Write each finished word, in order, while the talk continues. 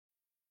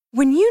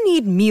When you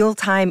need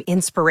mealtime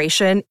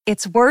inspiration,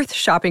 it's worth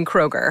shopping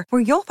Kroger,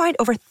 where you'll find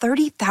over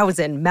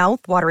 30,000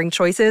 mouth-watering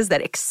choices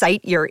that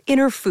excite your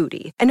inner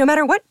foodie. And no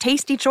matter what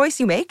tasty choice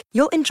you make,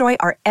 you'll enjoy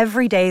our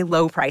everyday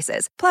low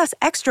prices, plus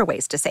extra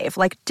ways to save,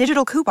 like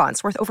digital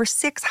coupons worth over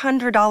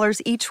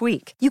 $600 each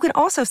week. You can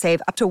also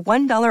save up to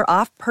 $1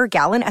 off per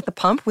gallon at the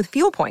pump with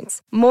fuel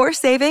points. More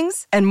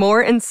savings and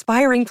more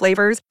inspiring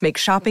flavors make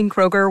shopping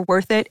Kroger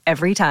worth it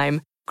every time.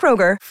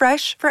 Kroger,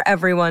 fresh for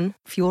everyone.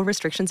 Fuel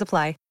restrictions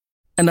apply.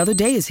 Another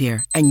day is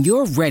here, and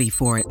you're ready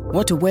for it.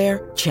 What to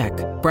wear? Check.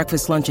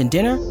 Breakfast, lunch, and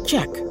dinner?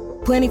 Check.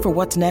 Planning for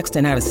what's next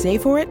and how to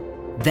save for it?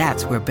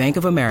 That's where Bank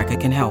of America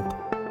can help.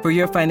 For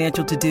your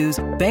financial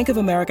to-dos, Bank of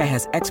America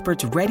has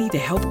experts ready to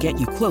help get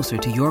you closer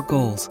to your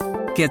goals.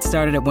 Get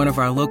started at one of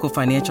our local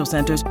financial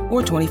centers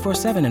or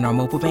 24/7 in our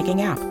mobile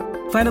banking app.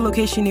 Find a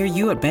location near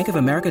you at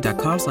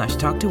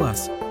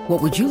bankofamerica.com/talktous.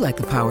 What would you like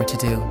the power to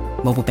do?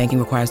 Mobile banking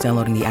requires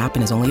downloading the app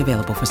and is only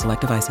available for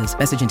select devices.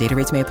 Message and data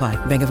rates may apply.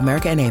 Bank of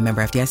America N.A.,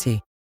 member FDIC.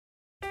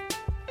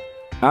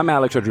 I'm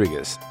Alex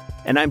Rodriguez.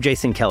 And I'm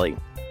Jason Kelly.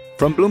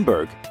 From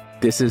Bloomberg,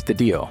 this is The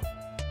Deal.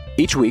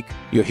 Each week,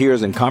 you'll hear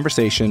us in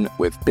conversation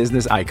with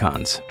business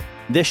icons.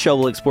 This show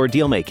will explore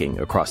deal-making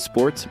across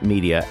sports,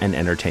 media, and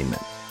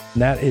entertainment.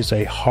 That is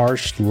a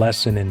harsh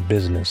lesson in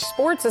business.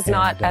 Sports is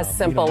not as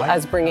simple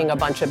as bringing a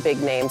bunch of big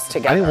names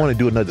together. I didn't want to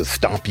do another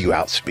stomp you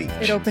out speech.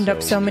 It opened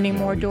up so many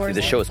more doors.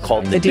 The show is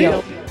called The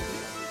Deal.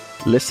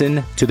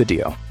 Listen to The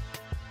Deal.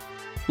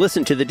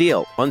 Listen to The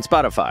Deal on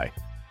Spotify.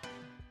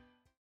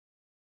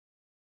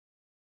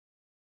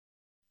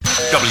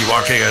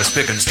 WRKS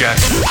Pickens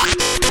Jackson.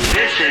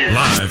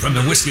 Live from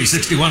the Whiskey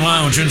 61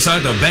 Lounge inside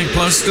the Bank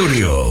Plus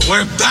studio.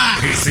 We're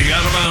back. It's the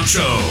Out of Bounds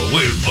Show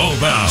with Bo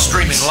Bounds.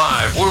 Streaming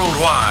live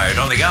worldwide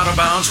on the Out of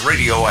Bounds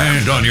radio app.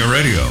 And on your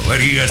radio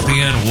at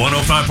ESPN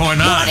 105.9.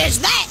 What is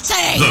that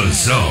thing? The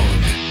Zone.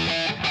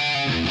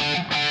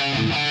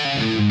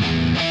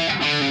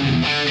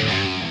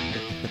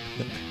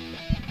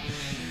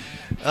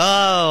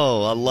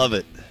 Oh, I love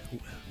it.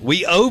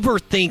 We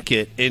overthink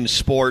it in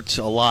sports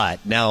a lot.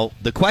 Now,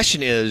 the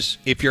question is,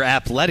 if your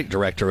athletic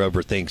director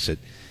overthinks it,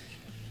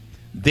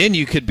 then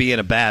you could be in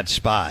a bad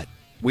spot.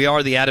 We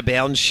are the Out of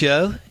Bounds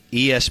Show,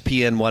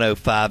 ESPN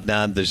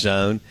 105.9 The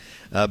Zone,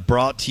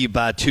 brought to you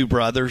by two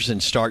brothers in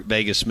Stark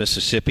Vegas,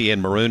 Mississippi,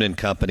 and Maroon and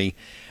Company.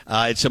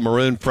 It's a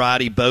Maroon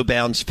Friday, Bo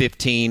Bounds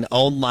 15,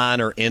 online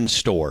or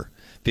in-store,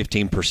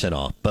 15%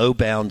 off. Bo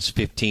Bounds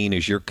 15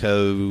 is your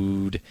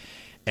code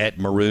at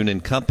Maroon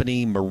and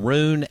Company,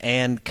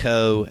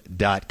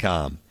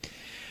 maroonandco.com.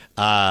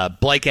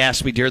 Blake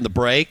asked me during the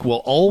break,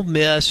 will Ole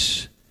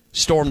Miss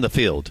storm the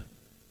field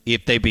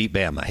if they beat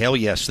Bama? Hell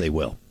yes, they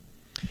will.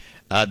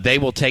 They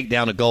will take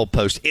down a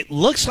goalpost. It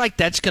looks like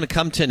that's going to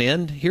come to an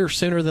end here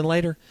sooner than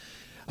later.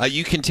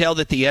 You can tell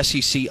that the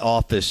SEC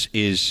office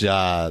is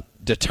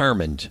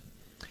determined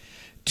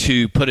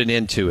to put an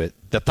end to it.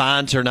 The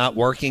fines are not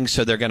working,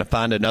 so they're going to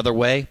find another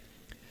way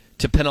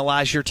to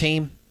penalize your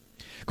team.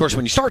 Of course,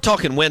 when you start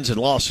talking wins and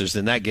losses,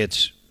 then that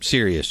gets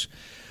serious.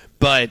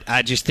 But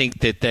I just think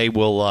that they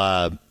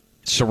will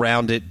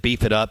surround it,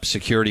 beef it up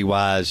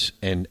security-wise,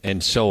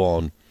 and so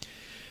on.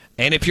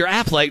 And if your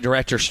athletic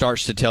director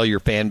starts to tell your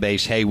fan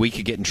base, hey, we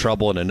could get in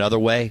trouble in another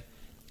way,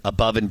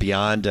 above and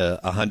beyond a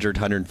 $100,000,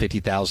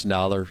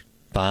 $150,000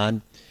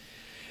 fine,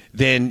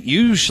 then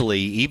usually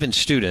even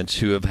students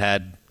who have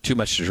had too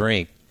much to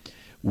drink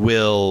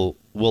will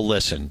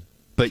listen.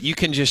 But you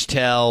can just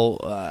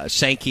tell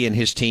Sankey and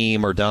his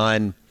team are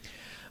done.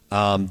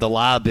 The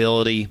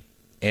liability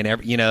and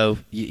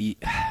you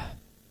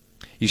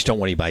just don't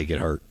want anybody to get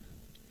hurt.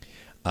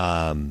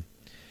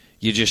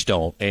 You just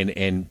don't.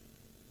 And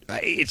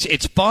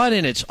it's fun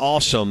and it's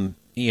awesome,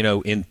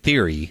 in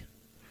theory.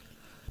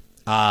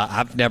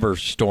 I've never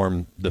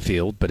stormed the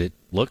field, but it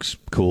looks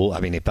cool. I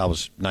mean, if I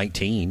was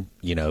 19,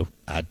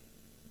 I'd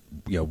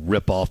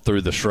rip off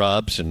through the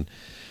shrubs and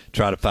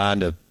try to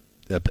find a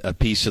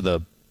piece of the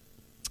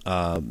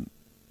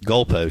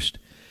goalpost.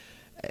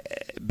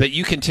 But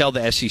you can tell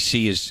the SEC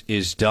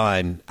is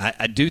done.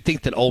 I do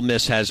think that Ole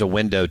Miss has a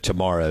window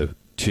tomorrow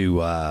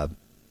to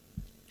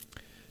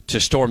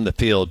storm the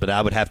field, but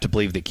I would have to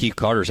believe that Keith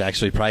Carter's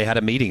actually probably had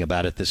a meeting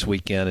about it this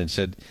weekend and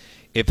said,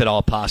 if at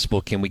all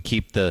possible, can we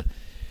keep the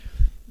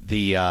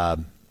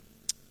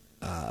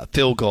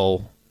field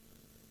goal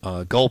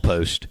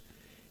goalpost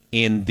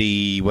in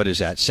the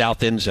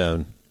south end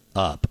zone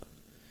up,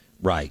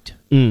 right?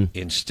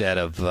 Instead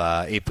of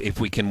if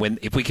we can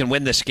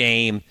win this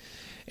game,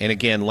 and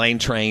again, Lane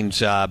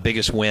Train's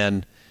biggest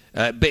win,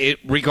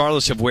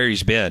 regardless of where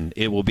he's been,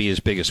 it will be his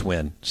biggest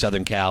win.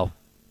 Southern Cal,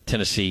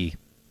 Tennessee,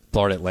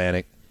 Florida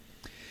Atlantic,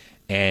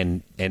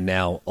 and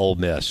now Ole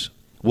Miss.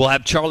 We'll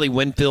have Charlie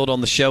Winfield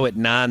on the show at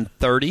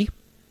 9:30.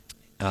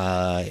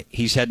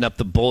 He's heading up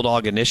the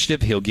Bulldog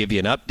Initiative. He'll give you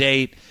an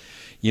update,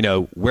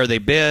 where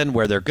they've been,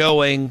 where they're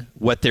going,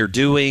 what they're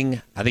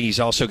doing. I think he's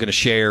also going to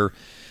share,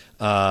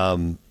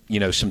 some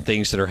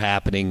things that are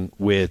happening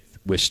with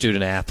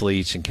student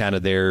athletes and kind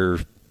of their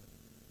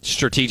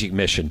strategic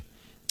mission,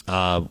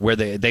 where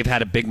they've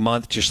had a big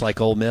month just like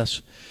Ole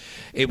Miss.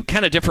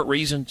 kind of different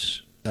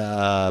reasons.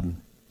 I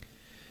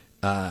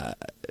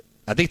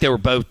think they were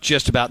both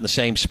just about in the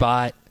same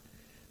spot.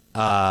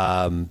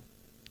 And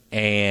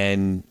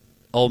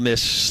Ole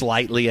Miss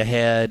slightly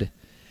ahead.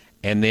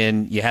 And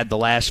then you had the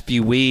last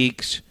few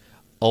weeks,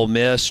 Ole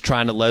Miss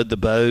trying to load the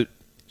boat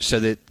so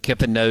that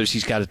Kiffin knows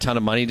he's got a ton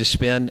of money to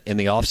spend in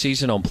the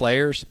offseason on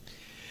players.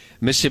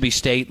 Mississippi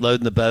State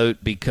loading the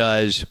boat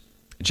because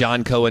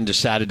John Cohen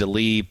decided to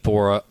leave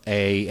for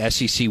a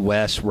SEC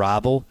West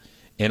rival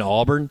in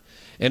Auburn.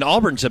 And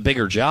Auburn's a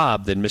bigger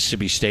job than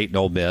Mississippi State and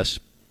Ole Miss.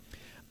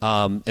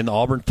 And the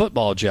Auburn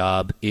football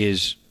job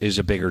is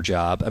a bigger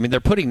job. I mean, they're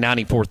putting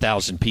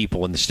 94,000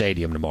 people in the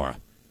stadium tomorrow.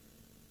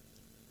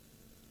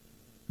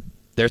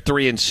 They're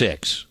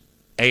 3-6.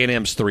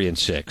 A&M's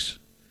 3-6.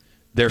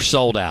 They're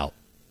sold out.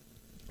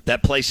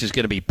 That place is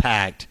going to be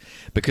packed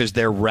because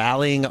they're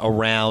rallying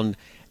around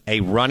a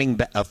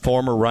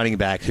former running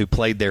back who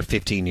played there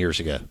 15 years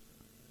ago.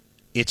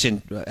 It's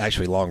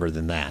actually longer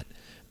than that,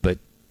 but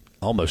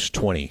almost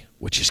 20,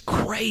 which is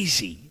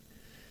crazy.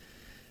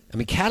 I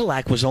mean,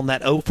 Cadillac was on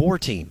that 04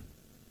 team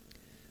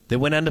that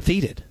went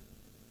undefeated.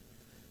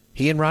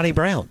 He and Ronnie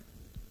Brown.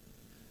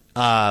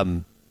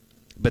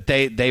 But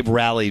they've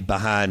rallied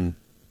behind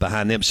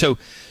them. So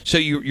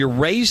you're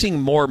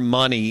raising more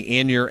money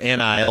in your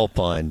NIL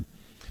fund,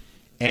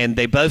 and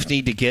they both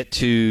need to get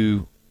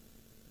to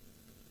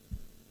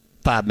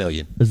 $5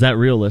 million. Is that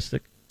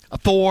realistic?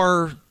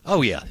 Oh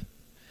yeah.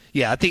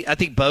 I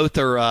think both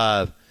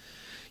are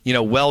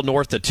well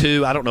north of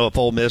 2. I don't know if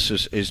Ole Miss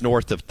is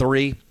north of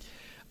 3.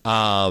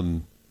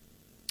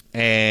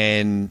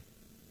 And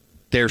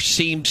there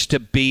seems to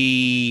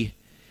be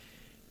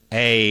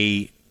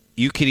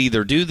you could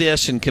either do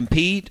this and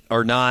compete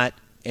or not,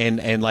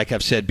 and like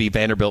I've said, be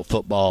Vanderbilt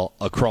football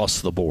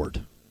across the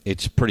board.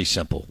 It's pretty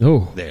simple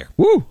there.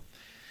 Woo!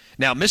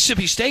 Now,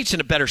 Mississippi State's in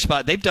a better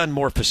spot. They've done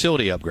more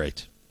facility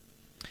upgrades.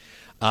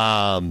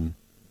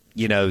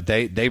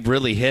 They've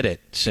really hit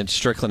it since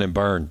Strickland and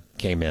Byrne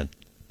came in.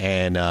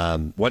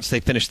 And once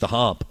they finish the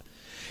hump,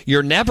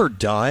 you're never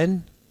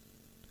done.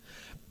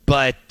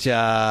 But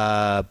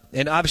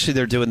and obviously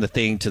they're doing the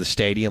thing to the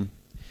stadium.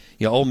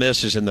 Ole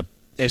Miss is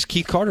as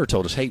Keith Carter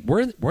told us, hey,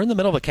 we're in the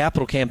middle of a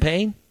capital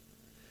campaign,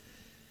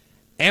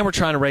 and we're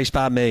trying to raise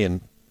 $5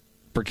 million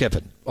for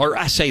Kiffin. Or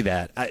I say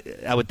that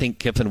I would think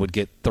Kiffin would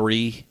get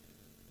 3,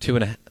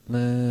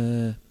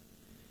 2.5.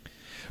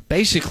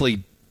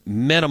 Basically,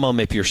 minimum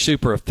if you're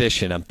super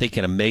efficient. I'm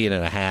thinking $1.5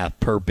 million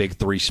per Big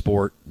 3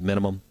 sport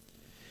minimum.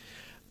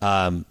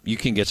 You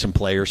can get some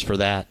players for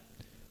that.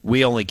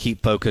 We only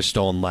keep focused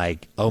on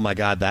oh my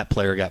God, that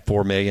player got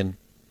 $4 million,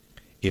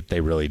 if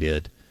they really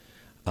did.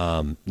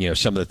 Some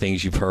of the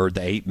things you've heard,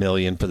 the $8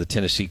 million for the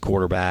Tennessee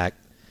quarterback.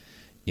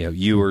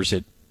 Ewers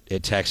at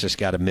Texas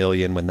got $1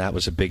 million when that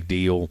was a big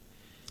deal.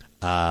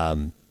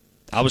 I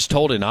was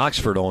told in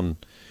Oxford on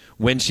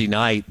Wednesday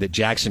night that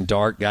Jackson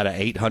Dart got an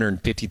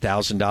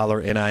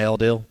 $850,000 NIL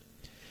deal.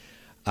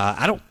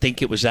 I don't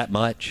think it was that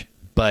much,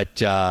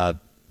 but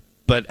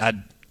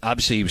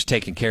obviously he was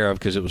taken care of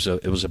because it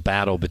was a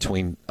battle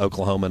between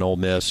Oklahoma and Ole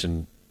Miss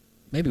and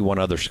maybe one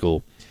other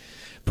school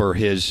for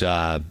his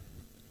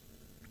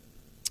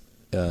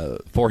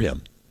for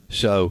him.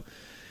 So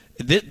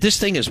this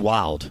thing is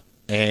wild,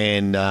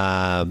 and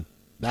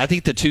I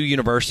think the two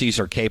universities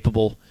are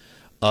capable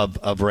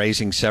of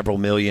raising several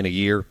million a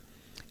year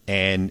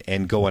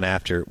and going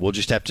after it. We'll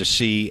just have to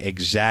see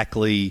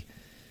exactly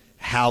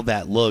how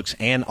that looks,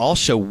 and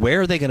also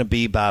where are they going to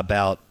be by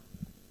about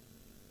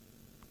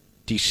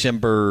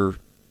December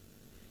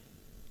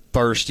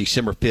 1st,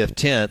 December 5th,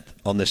 10th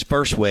on this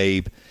first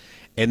wave,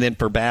 and then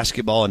for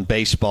basketball and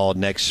baseball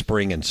next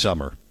spring and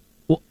summer.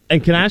 Well,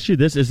 and can I ask you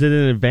this? Is it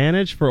an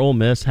advantage for Ole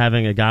Miss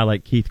having a guy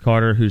like Keith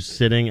Carter who's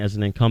sitting as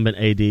an incumbent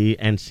AD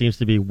and seems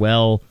to be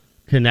well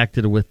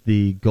connected with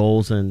the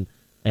goals and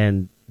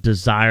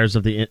desires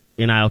of the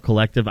NIL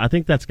collective? I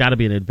think that's got to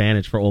be an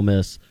advantage for Ole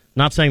Miss.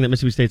 Not saying that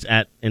Mississippi State's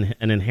at an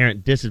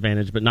inherent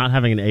disadvantage, but not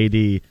having an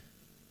AD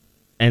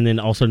and then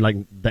also like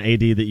the AD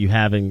that you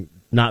have and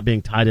not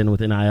being tied in with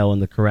NIL in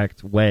the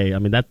correct way. I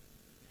mean, that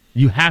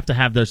you have to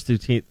have those two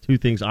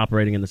things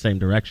operating in the same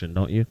direction,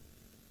 don't you?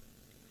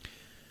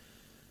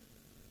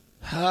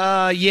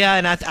 Yeah,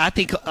 and I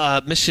think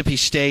Mississippi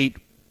State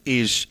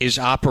is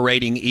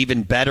operating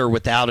even better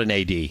without an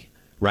AD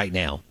right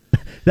now.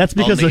 That's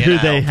because of who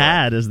they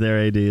had as their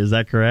AD. Is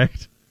that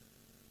correct?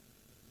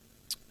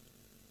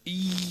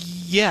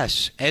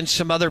 Yes, and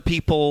some other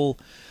people.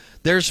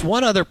 There's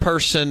one other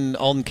person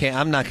on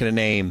campus. I'm not going to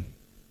name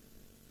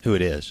who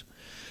it is,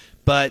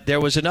 but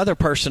there was another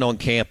person on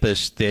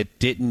campus that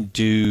didn't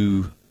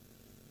do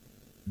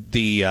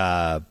the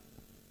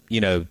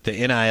the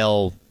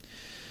NIL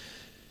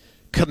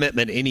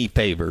commitment any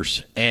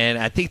favors, and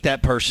I think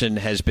that person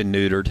has been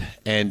neutered,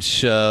 and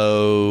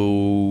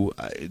so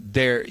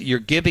you're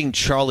giving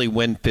Charlie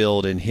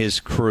Winfield and his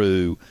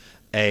crew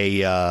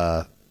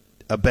a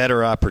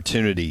better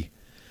opportunity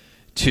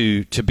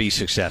to be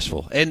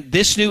successful. And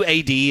this new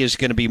AD is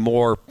going to be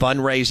more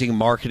fundraising,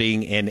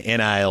 marketing, and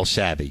NIL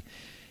savvy.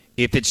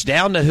 if it's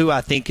down to who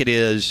I think it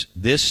is,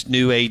 this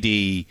new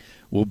AD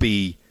will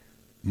be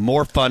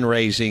more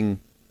fundraising,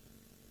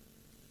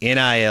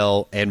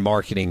 NIL, and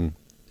marketing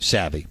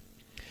savvy.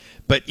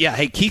 But, yeah,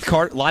 hey, Keith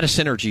Carter, a lot of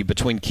synergy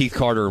between Keith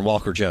Carter and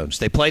Walker Jones.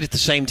 They played at the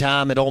same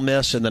time at Ole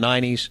Miss in the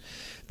 90s.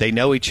 They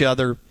know each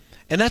other,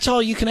 and that's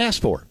all you can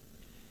ask for.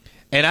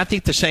 And I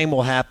think the same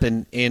will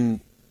happen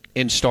in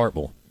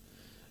Starkville.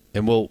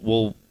 And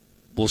we'll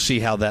see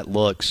how that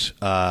looks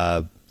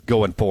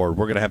going forward.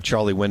 We're going to have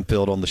Charlie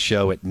Winfield on the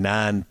show at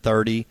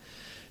 9:30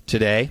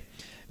 today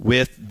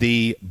with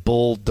the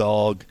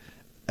Bulldog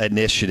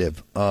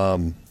Initiative.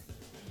 All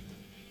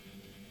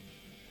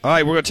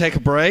right, we're going to take a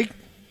break.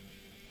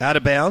 Out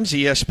of Bounds,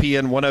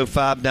 ESPN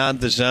 105.9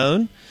 The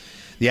Zone.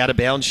 The Out of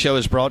Bounds show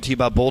is brought to you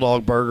by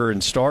Bulldog Burger in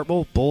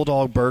Starkville.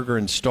 Bulldog Burger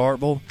in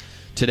Starkville.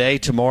 Today,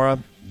 tomorrow,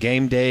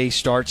 game day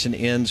starts and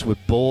ends with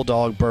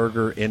Bulldog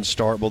Burger in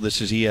Starkville.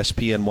 This is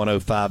ESPN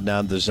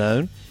 105.9 The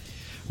Zone.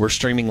 We're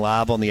streaming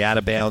live on the Out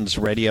of Bounds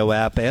radio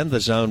app and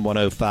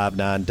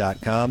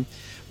thezone1059.com.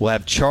 We'll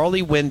have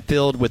Charlie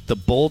Winfield with the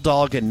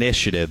Bulldog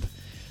Initiative.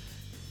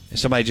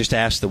 Somebody just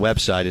asked the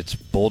website. It's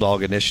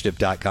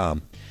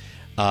bulldoginitiative.com.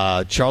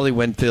 Charlie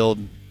Winfield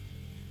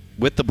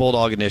with the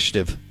Bulldog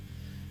Initiative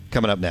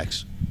coming up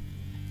next.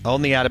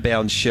 On the Out of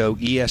Bounds show,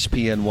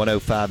 ESPN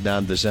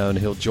 105.9 The Zone.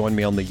 He'll join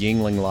me on the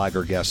Yingling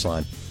Liger guest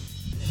line.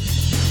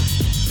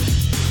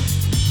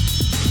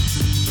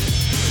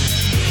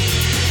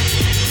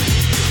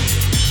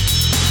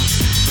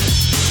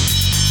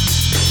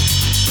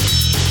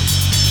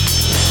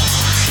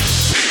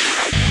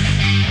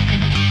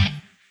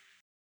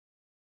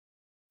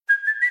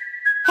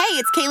 Hey,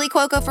 it's Kaylee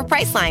Cuoco for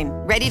Priceline.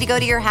 Ready to go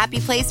to your happy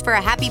place for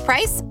a happy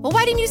price? Well,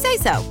 why didn't you say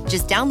so?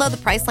 Just download the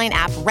Priceline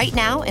app right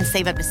now and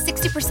save up to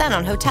 60%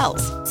 on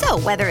hotels. So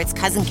whether it's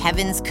Cousin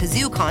Kevin's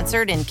Kazoo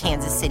Concert in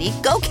Kansas City,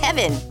 go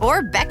Kevin,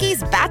 or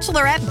Becky's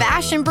Bachelorette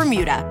Bash in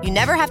Bermuda, you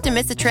never have to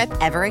miss a trip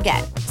ever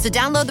again. So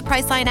download the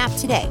Priceline app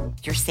today.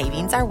 Your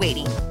savings are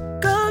waiting.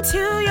 Go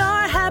to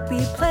your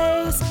happy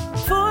place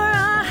for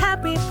a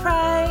happy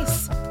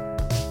price.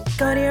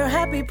 Go to your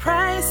happy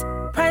price,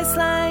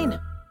 Priceline.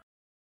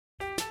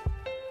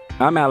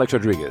 I'm Alex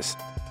Rodriguez.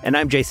 And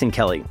I'm Jason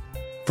Kelly.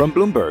 From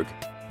Bloomberg,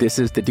 this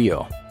is The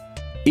Deal.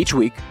 Each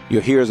week,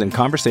 you'll hear us in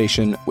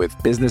conversation with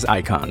business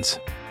icons.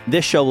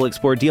 This show will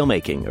explore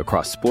deal-making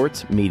across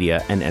sports,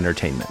 media, and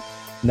entertainment.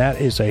 That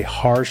is a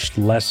harsh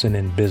lesson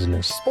in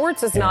business.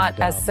 Sports is not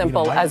as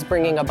simple as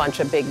bringing a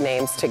bunch of big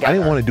names together. I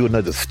didn't want to do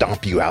another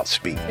stomp you out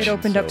speech. It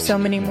opened up so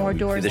many more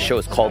doors. The show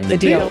is called The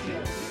Deal.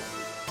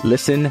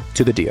 Listen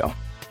to The Deal.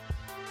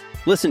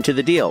 Listen to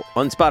The Deal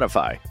on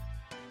Spotify.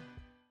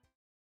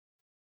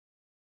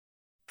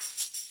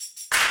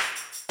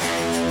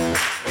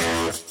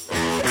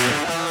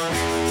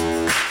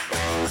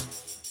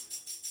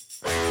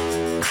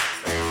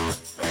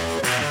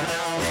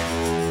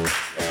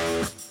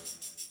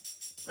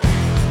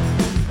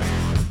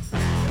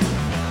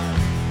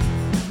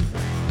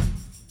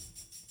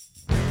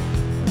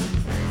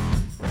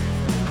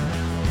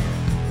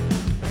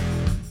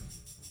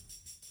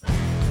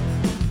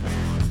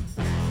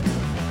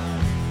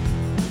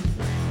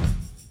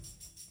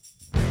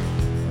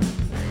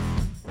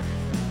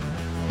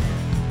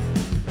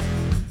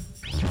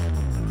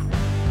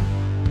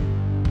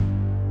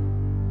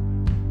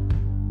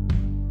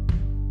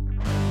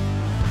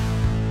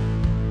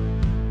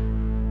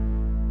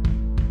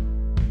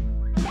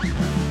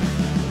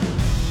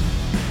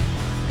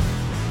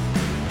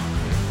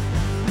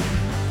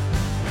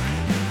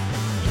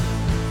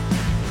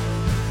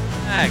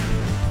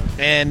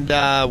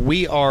 And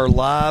we are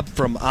live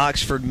from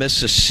Oxford,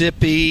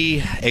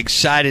 Mississippi.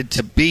 Excited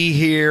to be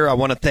here. I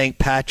want to thank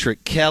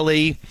Patrick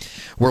Kelly.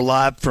 We're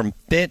live from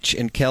Finch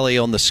and Kelly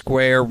on the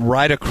Square,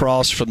 right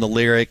across from the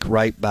Lyric,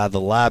 right by the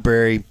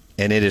library.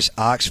 And it is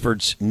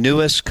Oxford's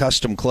newest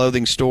custom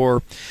clothing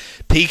store.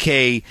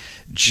 PK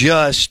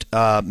just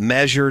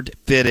measured,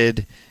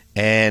 fitted,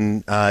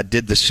 and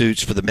did the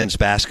suits for the men's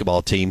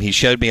basketball team. He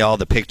showed me all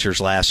the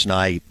pictures last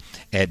night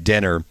at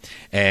dinner,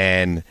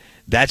 and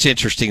that's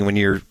interesting when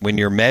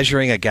you're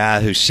measuring a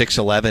guy who's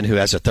 6'11", who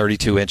has a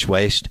 32-inch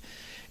waist.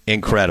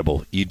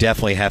 Incredible. You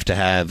definitely have to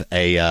have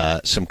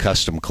some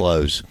custom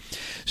clothes.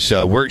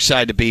 So we're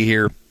excited to be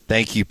here.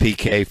 Thank you,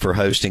 PK, for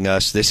hosting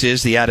us. This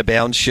is the Out of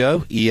Bounds Show,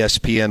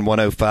 ESPN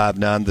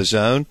 105.9 The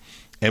Zone.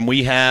 And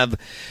we have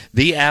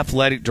the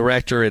athletic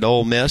director at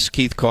Ole Miss,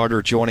 Keith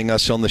Carter, joining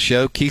us on the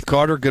show. Keith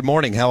Carter, good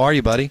morning. How are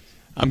you, buddy?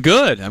 I'm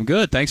good.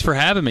 Thanks for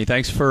having me.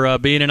 Thanks for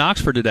being in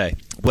Oxford today.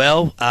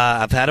 Well,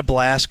 I've had a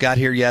blast. Got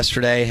here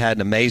yesterday, had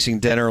an amazing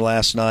dinner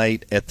last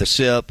night at the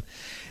SIP,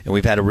 and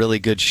we've had a really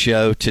good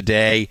show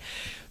today.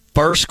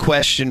 First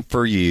question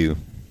for you.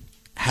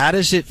 How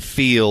does it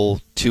feel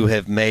to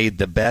have made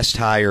the best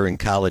hire in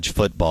college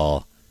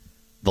football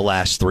the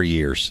last 3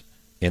 years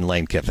in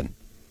Lane Kiffin?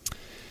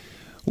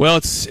 Well,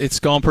 it's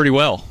gone pretty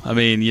well. I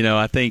mean,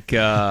 I think,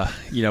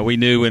 we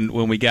knew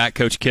when we got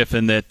Coach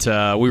Kiffin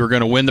that we were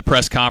going to win the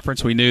press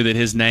conference. We knew that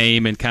his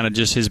name and kind of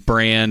just his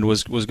brand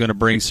was going to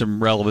bring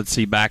some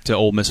relevancy back to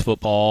Ole Miss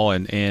football.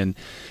 And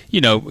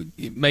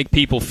make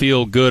people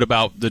feel good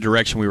about the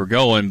direction we were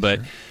going.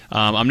 But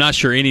I'm not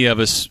sure any of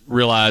us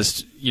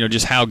realized,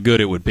 just how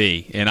good it would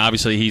be. And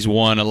obviously he's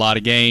won a lot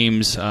of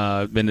games,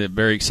 been a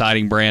very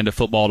exciting brand of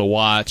football to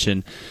watch.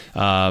 And,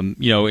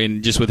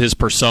 and just with his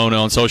persona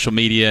on social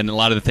media and a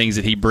lot of the things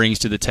that he brings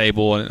to the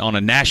table on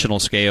a national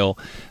scale,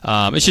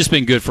 it's just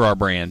been good for our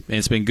brand. And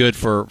it's been good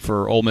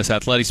for Ole Miss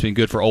Athletics. It's been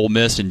good for Ole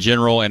Miss in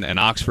general and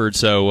Oxford.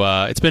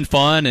 So it's been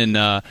fun, and,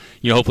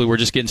 hopefully we're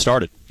just getting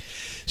started.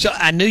 So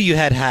I knew you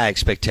had high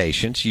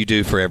expectations. You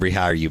do for every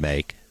hire you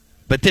make.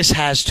 But this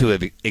has to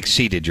have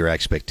exceeded your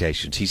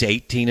expectations. He's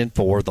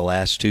 18-4 the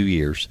last 2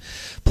 years.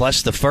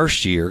 Plus the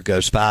first year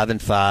goes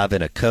 5-5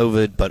 in a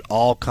COVID but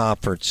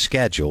all-conference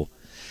schedule,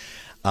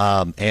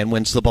 and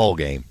wins the bowl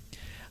game.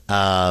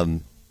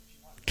 Kind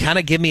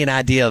of give me an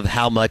idea of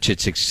how much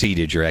it's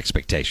exceeded your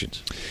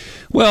expectations.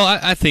 Well,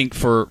 I think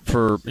for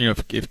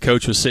if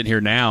Coach was sitting here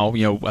now,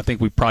 I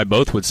think we probably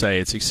both would say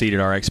it's exceeded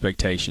our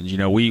expectations.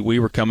 We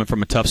were coming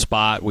from a tough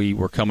spot. We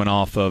were coming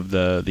off of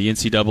the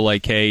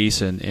NCAA case,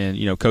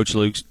 and Coach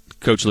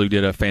Luke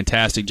did a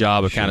fantastic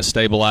job of kind of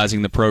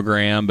stabilizing the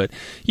program, but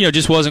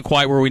just wasn't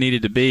quite where we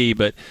needed to be.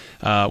 But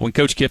when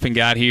Coach Kiffin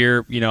got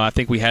here, I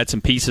think we had some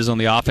pieces on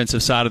the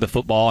offensive side of the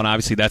football, and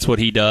obviously that's what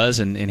he does.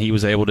 And he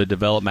was able to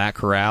develop Matt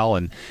Corral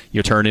and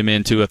turn him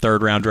into a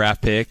third-round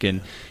draft pick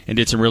and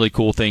did some really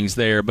cool things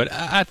there. But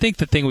I think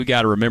the thing we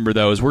got to remember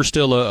though is we're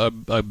still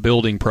a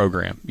building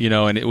program,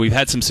 and we've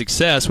had some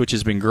success, which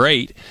has been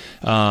great.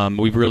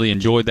 We've really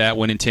enjoyed that,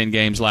 winning 10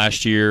 games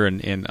last year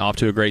and off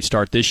to a great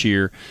start this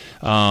year.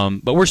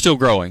 But we're still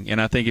growing,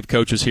 and I think if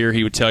Coach was here,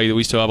 he would tell you that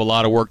we still have a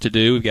lot of work to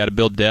do. We've got to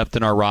build depth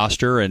in our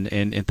roster and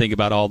think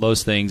about all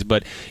those things.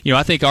 But,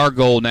 I think our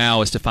goal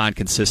now is to find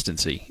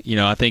consistency.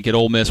 I think at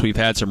Ole Miss we've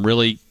had some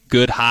really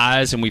good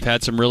highs and we've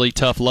had some really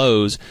tough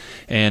lows,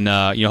 and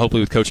hopefully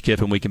with Coach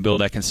Kiffin we can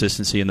build that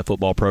consistency in the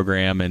football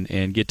program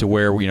and get to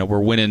where we're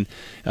winning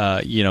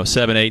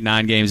 7, 8,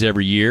 9 games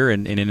every year,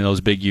 and in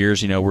those big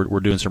years we're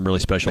doing some really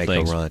special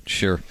things. Make a run,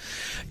 sure.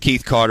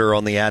 Keith Carter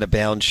on the Out of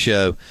Bounds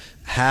show.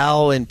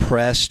 How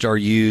impressed are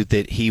you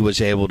that he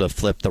was able to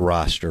flip the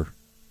roster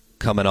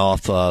coming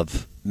off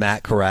of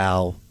Matt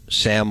Corral,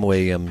 Sam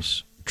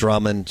Williams,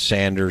 Drummond,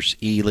 Sanders,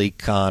 Ely,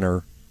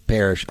 Connor,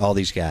 Parrish, all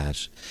these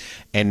guys,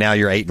 and now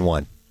you're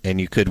 8-1,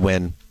 and you could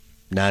win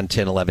 9,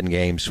 10, 11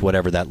 games,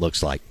 whatever that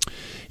looks like?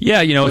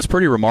 Yeah, it's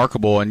pretty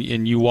remarkable, and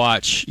you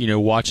watch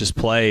us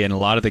play, and a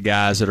lot of the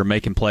guys that are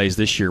making plays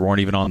this year weren't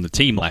even on the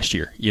team last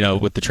year,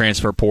 with the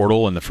transfer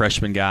portal and the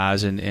freshman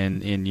guys,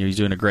 and he's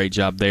doing a great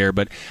job there.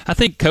 But I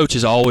think Coach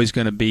is always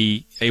going to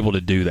be able to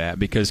do that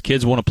because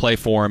kids want to play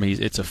for him.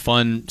 It's a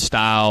fun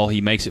style.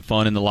 He makes it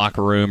fun in the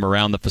locker room,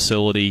 around the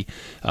facility.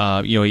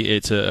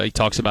 He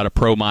talks about a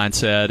pro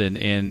mindset,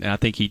 and I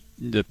think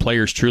the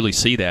players truly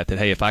see that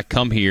hey, if I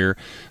come here,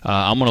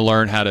 I'm going to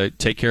learn how to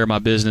take care of my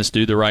business,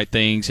 do the right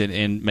things,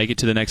 and make it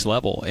to the next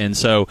level. And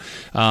so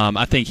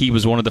I think he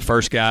was one of the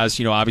first guys,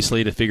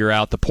 obviously, to figure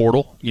out the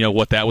portal,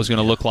 what that was going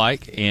to look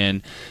like.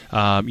 And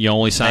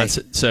only signed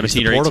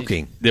 17 or 18. Portal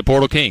King. The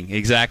Portal King,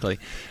 exactly.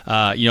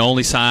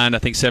 Only signed, I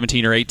think,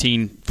 17 or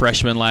 18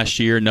 freshmen last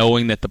year,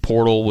 knowing that the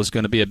portal was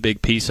going to be a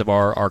big piece of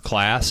our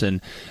class,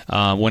 and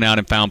went out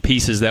and found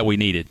pieces that we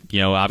needed.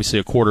 Obviously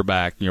a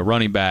quarterback,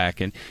 running back,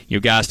 and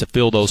guys to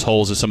fill those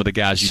holes of some of the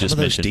guys you just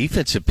mentioned. Some of those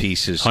defensive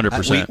pieces.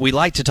 100%. We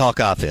like to talk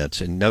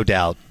offense, and no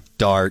doubt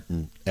Dart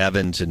and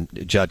Evans and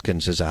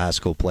Judkins as a high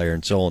school player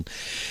and so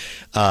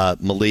on.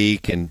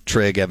 Malik and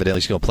Trigg evidently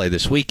is going to play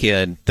this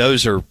weekend.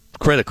 Those are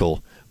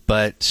critical,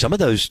 but some of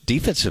those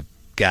defensive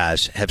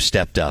guys have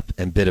stepped up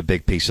and been a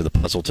big piece of the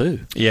puzzle too.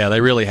 Yeah, they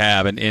really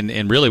have.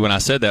 And really, when I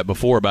said that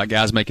before about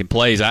guys making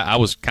plays, I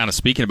was kind of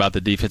speaking about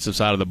the defensive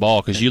side of the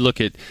ball, because you look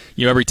at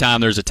every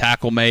time there's a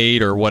tackle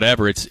made or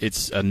whatever,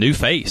 it's a new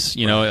face.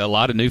 A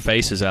lot of new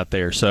faces out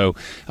there. So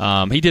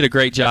he did a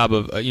great job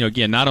of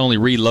again, not only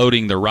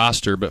reloading the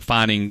roster but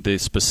finding the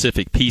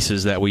specific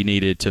pieces that we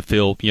needed to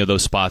fill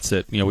those spots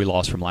that we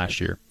lost from last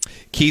year.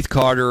 Keith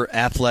Carter,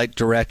 athletic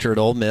director at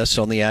Ole Miss,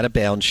 on the Out of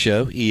Bounds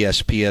show,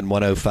 ESPN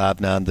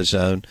 105.9 The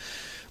Zone.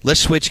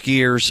 Let's switch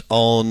gears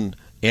on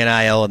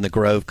NIL and the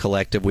Grove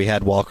Collective. We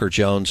had Walker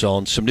Jones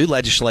on. Some new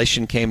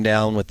legislation came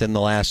down within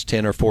the last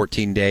 10 or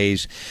 14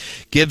 days.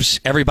 Gives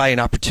everybody an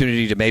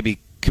opportunity to maybe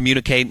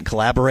communicate and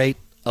collaborate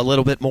a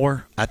little bit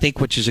more, I think,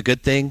 which is a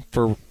good thing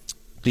for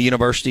the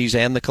universities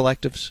and the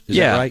collectives. Is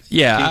that right?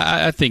 Yeah,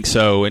 I think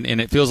so. And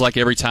it feels like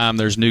every time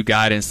there's new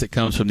guidance that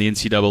comes from the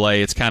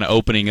NCAA, it's kind of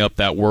opening up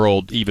that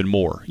world even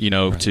more,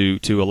 right,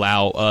 to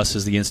allow us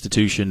as the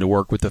institution to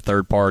work with the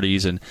third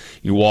parties. And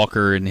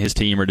Walker and his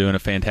team are doing a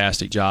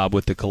fantastic job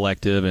with the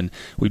collective, and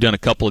we've done a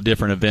couple of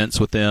different events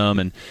with them.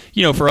 And,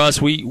 for us,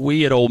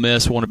 we at Ole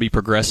Miss want to be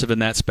progressive in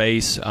that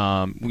space.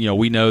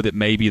 We know that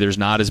maybe there's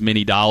not as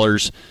many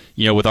dollars,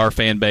 with our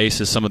fan base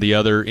as some of the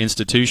other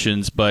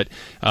institutions, but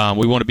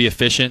we want to be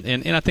efficient.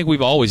 And I think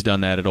we've always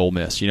done that at Ole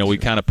Miss. We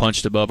kind of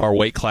punched above our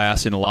weight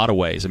class in a lot of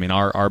ways. I mean,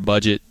 our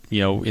budget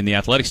in the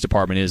athletics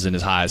department isn't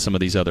as high as some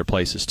of these other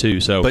places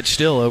too. So, but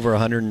still over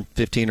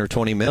 115 or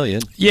 20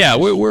 million. Yeah,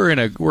 we're in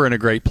a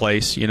great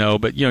place,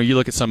 But you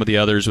look at some of the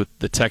others with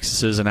the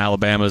Texases and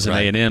Alabamas and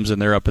A&Ms,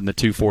 and they're up in the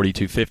 240,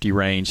 250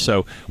 range.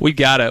 So we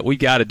got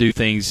to do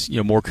things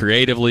more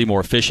creatively, more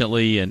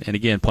efficiently, and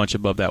again punch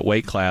above that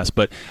weight class.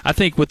 But I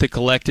think with the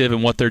collective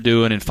and what they're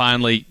doing, and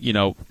finally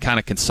kind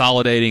of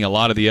consolidating a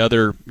lot of the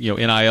other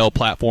NIL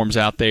platforms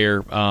out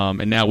there,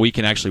 and now we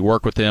can actually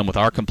work with them, with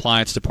our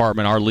compliance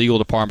department, our legal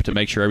department, to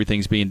make sure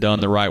everything's being done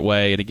the right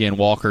way. And again,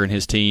 Walker and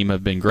his team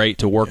have been great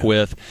to work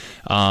with,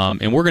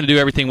 and we're going to do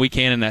everything we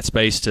can in that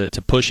space to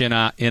push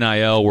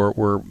NIL.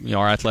 We're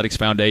our athletics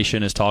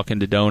foundation is talking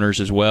to donors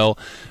as well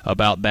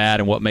about that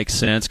and what makes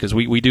sense, because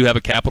we do have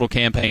a capital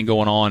campaign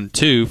going on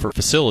too for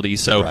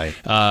facilities. So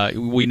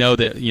we know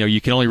that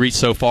you can only reach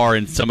so far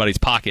in somebody's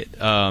pocket.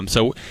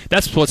 So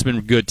that's what's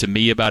been good to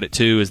me about it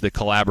too, is the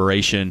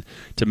collaboration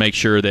to make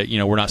sure that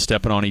we're not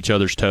stepping on each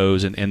other's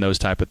toes and those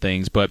type of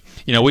things. But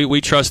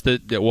we trust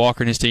that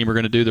Walker and his team are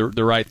going to do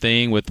the right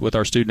thing with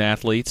our student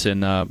athletes,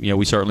 and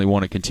we certainly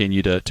want to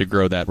continue to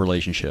grow that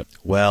relationship.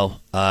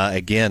 Well,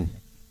 again,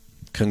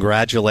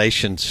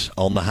 congratulations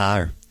on the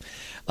hire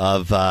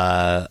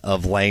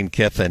of Lane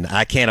Kiffin.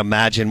 I can't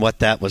imagine what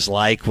that was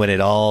like when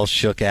it all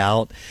shook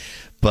out.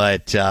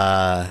 But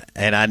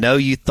and I know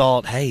you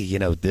thought, hey,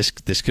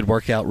 this could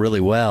work out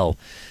really well.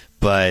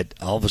 But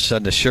all of a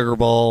sudden, the Sugar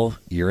Bowl,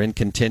 you're in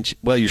contention.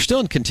 Well, you're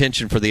still in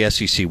contention for the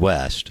SEC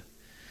West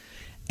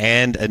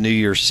and a New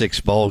Year's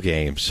Six bowl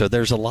game. So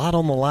there's a lot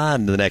on the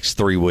line in the next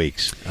 3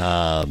 weeks.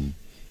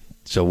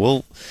 So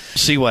we'll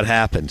see what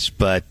happens.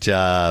 But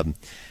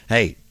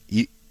hey,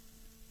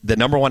 the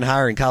number one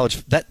hire in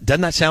college,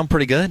 doesn't that sound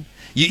pretty good?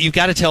 You've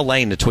got to tell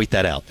Lane to tweet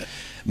that out.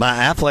 My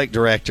athletic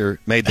director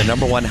made the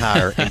number one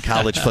hire in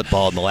college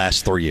football in the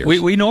last 3 years.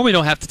 We normally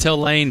don't have to tell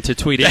Lane to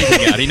tweet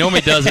anything out. He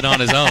normally does it on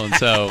his own.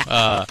 So,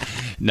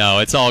 no,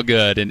 it's all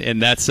good.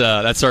 And that's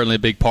certainly a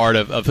big part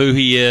of who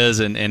he is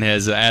and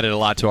has added a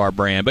lot to our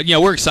brand. But,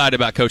 we're excited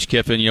about Coach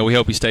Kiffin. We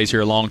hope he stays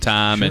here a long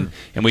time, sure,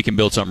 and we can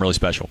build something really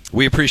special.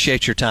 We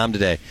appreciate your time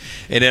today.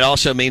 And it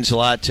also means a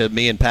lot to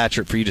me and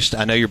Patrick for you to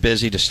I know you're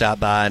busy, to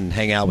stop by and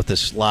hang out with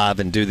us live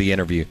and do the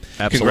interview.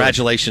 Absolutely.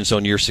 Congratulations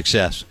on your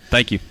success.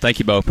 Thank you. Thank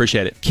you, Bo.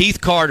 Appreciate it.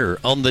 Keith Carter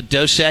on the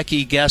Dos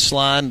Equis guest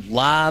line,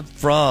 live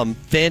from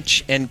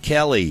Finch and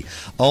Kelly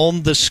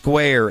on the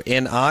Square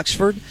in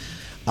Oxford.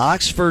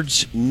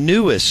 Oxford's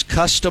newest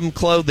custom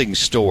clothing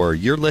store.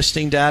 You're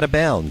listening to Out of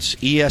Bounds,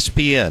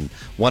 ESPN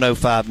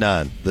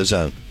 105.9, The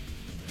Zone.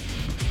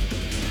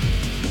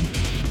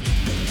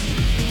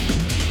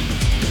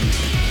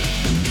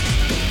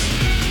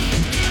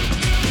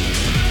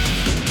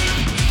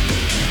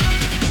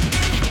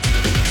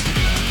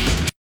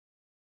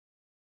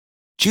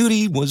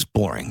 Judy was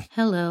boring.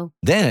 Hello.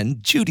 Then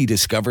Judy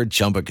discovered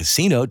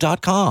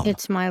ChumbaCasino.com.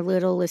 It's my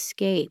little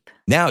escape.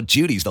 Now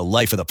Judy's the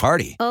life of the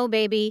party. Oh,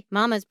 baby,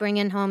 mama's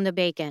bringing home the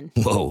bacon.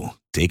 Whoa,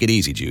 take it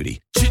easy,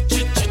 Judy.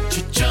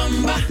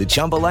 The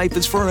Chumba life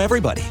is for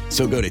everybody.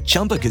 So go to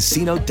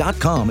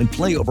ChumbaCasino.com and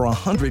play over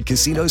 100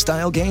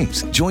 casino-style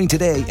games. Join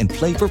today and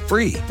play for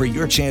free for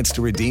your chance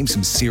to redeem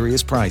some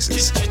serious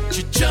prizes.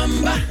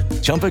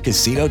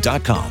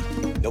 ChumbaCasino.com.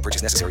 No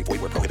purchase necessary.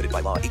 Void where prohibited by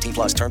law. 18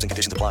 plus terms and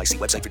conditions apply. See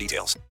website for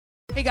details.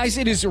 Hey guys,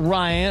 it is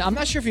Ryan. I'm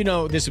not sure if you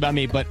know this about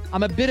me, but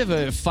I'm a bit of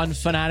a fun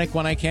fanatic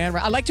when I can.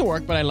 I like to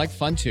work, but I like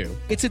fun too.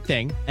 It's a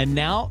thing. And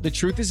now the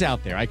truth is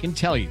out there. I can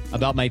tell you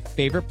about my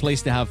favorite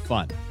place to have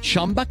fun.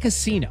 Chumba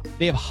Casino.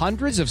 They have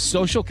hundreds of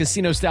social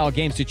casino style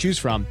games to choose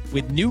from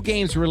with new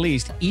games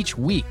released each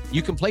week.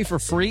 You can play for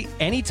free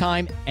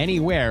anytime,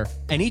 anywhere.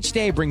 And each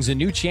day brings a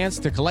new chance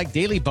to collect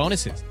daily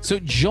bonuses. So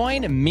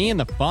join me in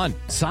the fun.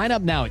 Sign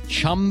up now at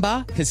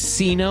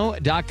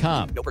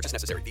ChumbaCasino.com. No purchase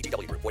necessary.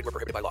 VGW. Void where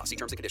prohibited by law. See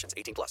terms and conditions.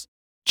 18 plus.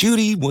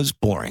 Judy was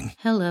boring.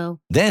 Hello.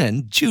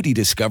 Then Judy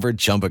discovered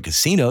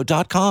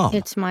ChumbaCasino.com.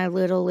 It's my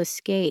little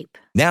escape.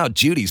 Now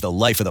Judy's the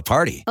life of the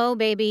party. Oh,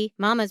 baby,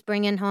 mama's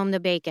bringing home the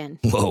bacon.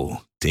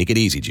 Whoa, take it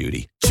easy,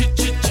 Judy.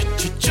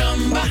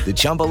 The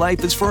Chumba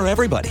life is for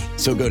everybody.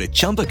 So go to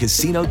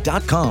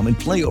ChumbaCasino.com and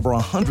play over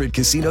 100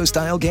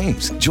 casino-style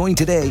games. Join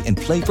today and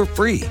play for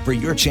free for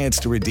your chance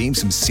to redeem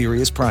some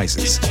serious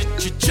prizes.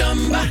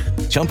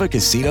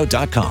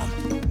 ChumbaCasino.com.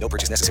 No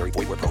purchase necessary.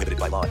 Void where prohibited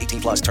by law.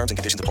 18 plus terms and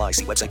conditions apply.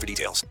 See website for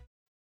details.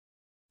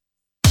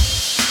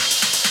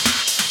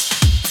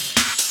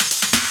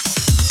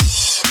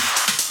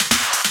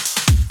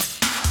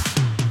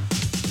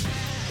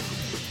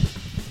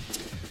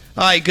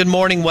 All right, good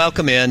morning.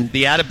 Welcome in.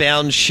 The Out of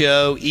Bounds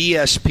Show,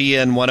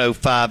 ESPN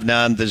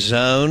 105.9 The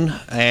Zone.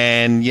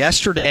 And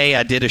yesterday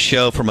I did a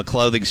show from a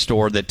clothing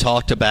store that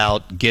talked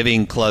about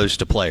giving clothes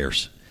to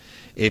players.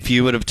 If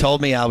you would have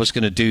told me I was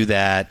going to do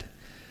that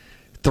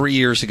 3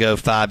 years ago,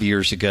 5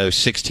 years ago,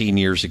 16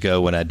 years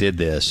ago when I did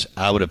this,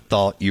 I would have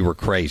thought you were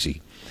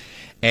crazy.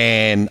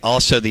 And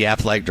also the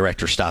athletic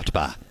director stopped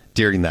by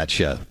during that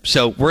show.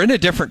 So we're in a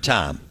different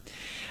time.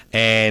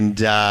 And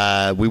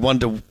we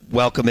wanted to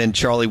welcome in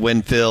Charlie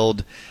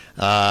Winfield,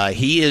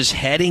 He is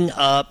heading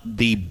up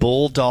the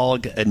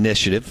Bulldog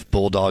Initiative,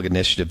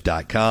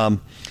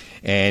 bulldoginitiative.com,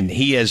 and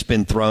he has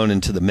been thrown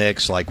into the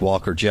mix like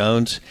Walker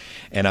Jones,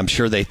 and I'm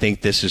sure they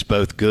think this is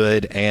both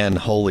good and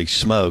holy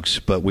smokes.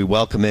 But we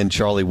welcome in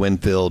Charlie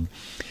Winfield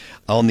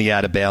on the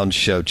Out of Bounds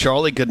show.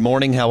 Charlie, good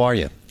morning. How are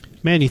you?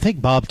 Man, you think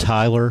Bob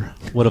Tyler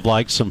would have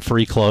liked some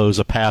free clothes,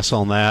 a pass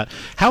on that?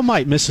 How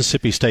might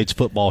Mississippi State's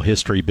football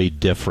history be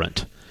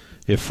different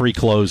if free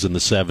clothes in the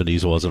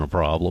 70s wasn't a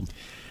problem?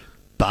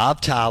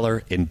 Bob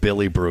Tyler and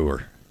Billy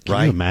Brewer, right?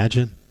 Can you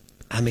imagine?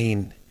 I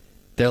mean,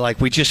 they're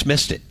like, we just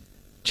missed it.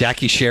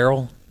 Jackie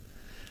Sherrill.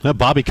 No,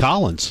 Bobby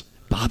Collins.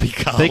 Bobby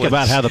Collins. Think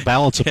about how the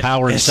balance of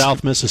power in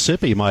South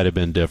Mississippi might have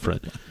been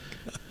different.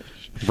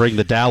 Bring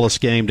the Dallas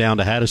game down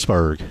to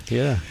Hattiesburg.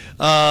 Yeah.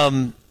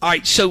 All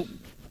right, so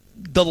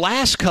the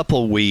last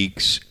couple of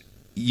weeks,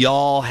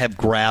 y'all have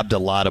grabbed a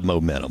lot of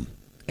momentum.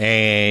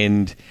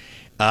 And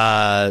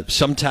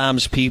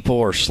sometimes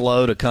people are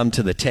slow to come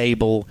to the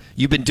table.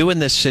 You've been doing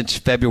this since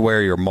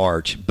February or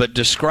March, but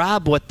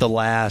describe what the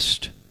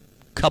last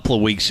couple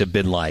of weeks have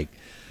been like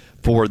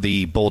for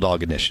the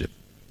Bulldog Initiative.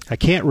 I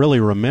can't really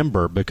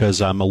remember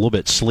because I'm a little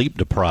bit sleep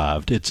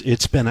deprived.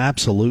 It's been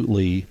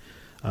absolutely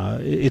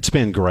it's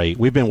been great.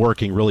 We've been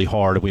working really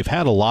hard. We've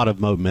had a lot of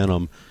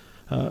momentum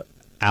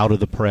out of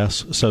the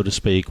press, so to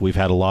speak. We've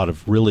had a lot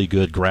of really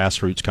good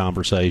grassroots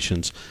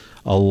conversations,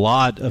 a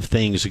lot of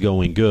things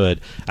going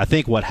good. I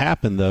think what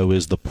happened, though,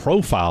 is the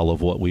profile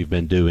of what we've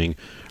been doing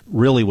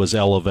really was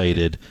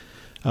elevated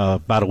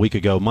about a week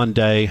ago.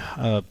 Monday,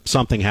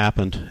 something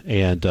happened,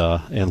 and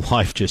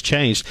life just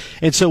changed.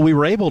 And so we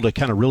were able to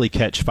kind of really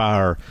catch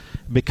fire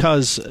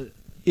because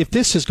if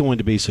this is going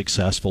to be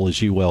successful,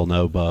 as you well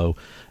know, Bo,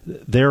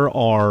 there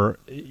are,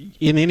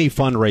 in any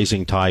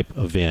fundraising type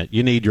event,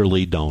 you need your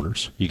lead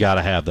donors. You got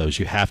to have those.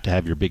 You have to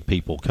have your big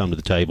people come to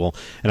the table.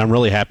 And I'm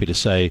really happy to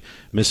say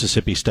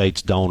Mississippi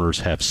State's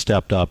donors have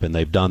stepped up, and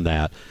they've done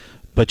that.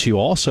 But you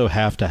also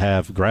have to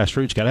have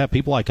grassroots. You got to have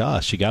people like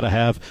us. You got to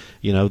have,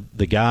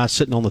 the guy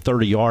sitting on the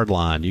 30-yard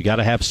line. You got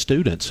to have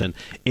students. And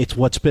it's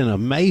what's been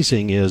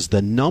amazing is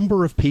the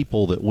number of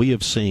people that we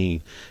have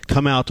seen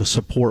come out to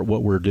support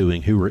what we're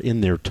doing who are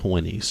in their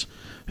 20s,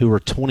 who are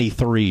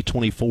 23,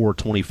 24,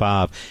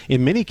 25.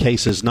 In many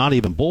cases, not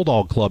even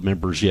Bulldog Club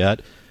members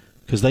yet,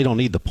 because they don't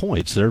need the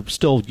points. They're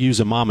still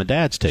using mom and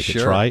dad's tickets,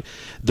 sure. Right?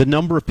 The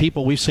number of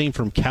people we've seen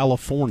from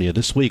California.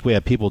 This week we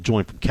had people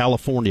join from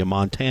California,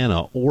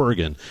 Montana,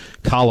 Oregon,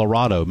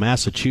 Colorado,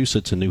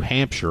 Massachusetts, and New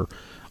Hampshire,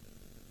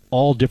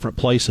 all different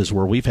places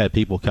where we've had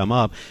people come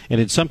up. And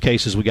in some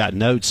cases we got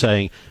notes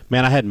saying,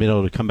 man, I hadn't been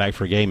able to come back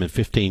for a game in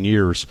 15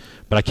 years,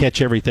 but I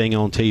catch everything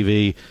on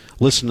TV,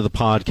 listen to the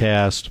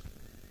podcast.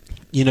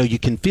 You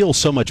can feel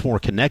so much more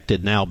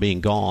connected now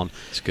being gone.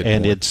 That's a good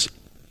and point.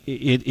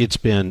 It's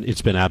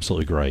been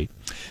absolutely great.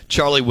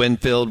 Charlie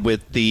Winfield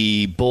with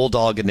the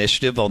Bulldog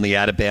Initiative on the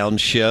Out of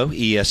Bounds show,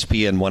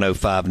 ESPN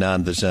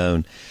 105.9 The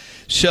Zone.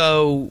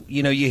 So,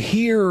 you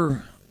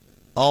hear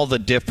all the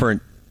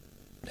different,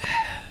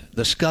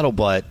 the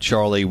scuttlebutt,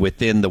 Charlie,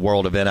 within the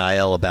world of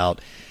NIL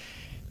about,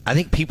 I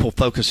think people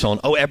focus on,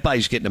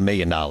 everybody's getting $1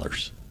 million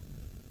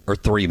or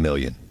 $3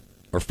 million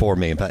or $4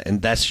 million,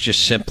 and that's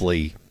just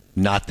simply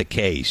not the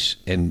case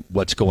in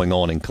what's going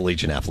on in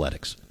collegiate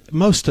athletics.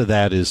 Most of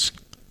that is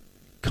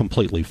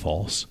completely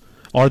false.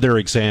 Are there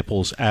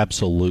examples?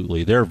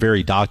 Absolutely. There are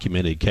very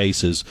documented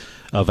cases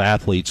of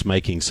athletes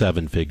making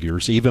seven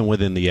figures, even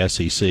within the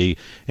SEC,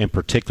 and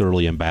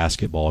particularly in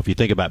basketball. If you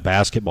think about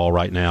basketball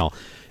right now,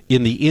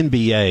 in the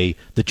NBA,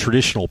 the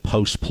traditional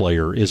post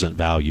player isn't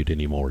valued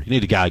anymore. You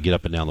need a guy to get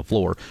up and down the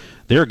floor.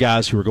 There are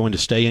guys who are going to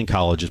stay in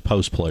college as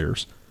post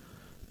players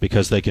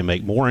because they can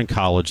make more in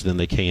college than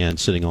they can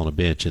sitting on a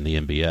bench in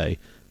the NBA.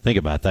 Think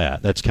about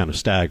that. That's kind of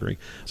staggering.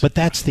 But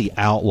that's the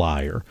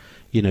outlier.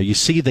 You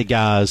see the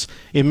guys,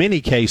 in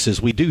many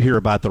cases, we do hear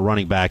about the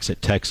running backs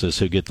at Texas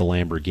who get the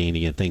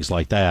Lamborghini and things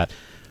like that.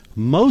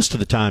 Most of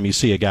the time you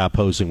see a guy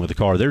posing with a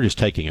car, they're just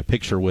taking a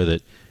picture with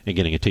it and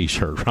getting a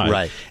T-shirt, right?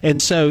 Right.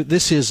 And so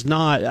this is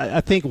not,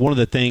 I think one of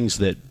the things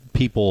that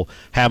people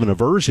have an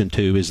aversion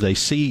to is they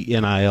see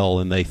NIL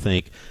and they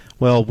think,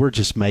 well, we're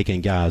just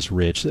making guys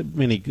rich.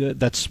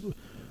 That's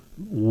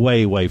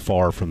way, way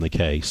far from the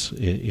case.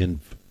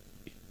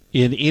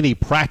 In any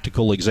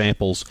practical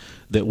examples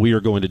that we are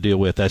going to deal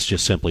with, that's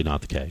just simply not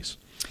the case.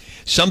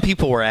 Some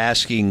people were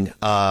asking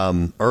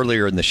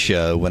earlier in the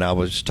show when I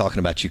was talking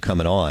about you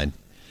coming on,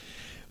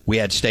 we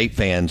had State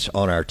fans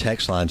on our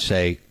text line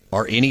say,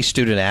 are any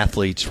student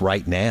athletes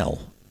right now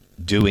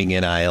doing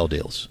NIL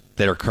deals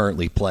that are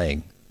currently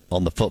playing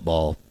on the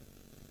football,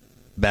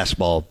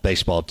 basketball,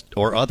 baseball,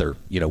 or other,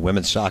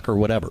 women's soccer,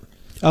 whatever?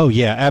 Oh,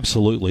 yeah,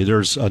 absolutely.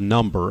 There's a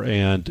number,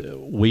 and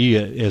we,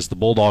 as the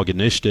Bulldog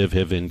Initiative,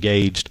 have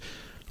engaged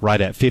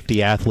right at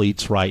 50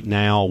 athletes right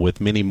now,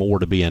 with many more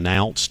to be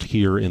announced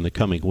here in the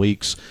coming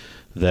weeks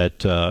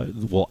that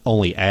will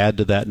only add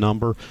to that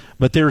number.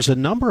 But there's a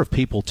number of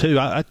people, too.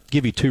 I'll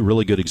give you two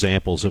really good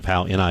examples of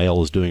how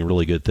NIL is doing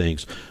really good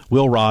things.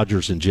 Will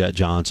Rogers and Jet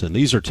Johnson.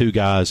 These are two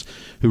guys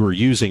who are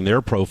using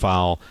their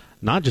profile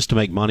not just to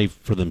make money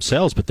for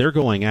themselves, but they're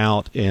going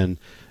out and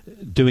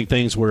doing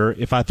things where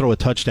if I throw a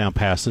touchdown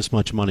pass, this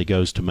much money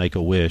goes to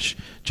Make-A-Wish.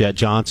 Jet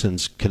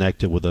Johnson's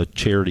connected with a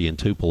charity in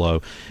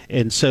Tupelo.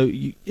 And so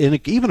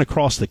even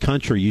across the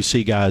country, you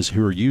see guys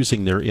who are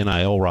using their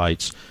NIL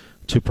rights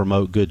to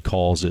promote good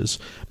causes.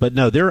 But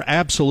no, there are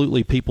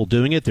absolutely people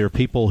doing it. There are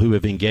people who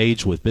have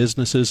engaged with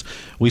businesses.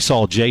 We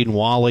saw Jaden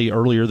Wally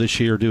earlier this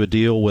year do a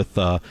deal with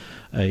a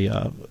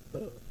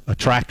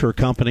tractor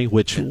company,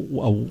 which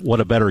what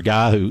a better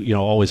guy who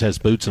always has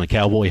boots and a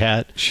cowboy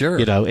hat. Sure.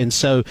 And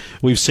so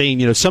we've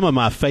seen some of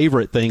my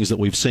favorite things that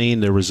we've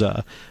seen. There was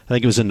I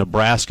think it was in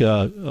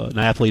Nebraska, an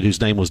athlete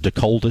whose name was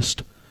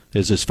DeColdest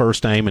is his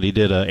first name, and he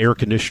did an air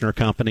conditioner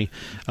company.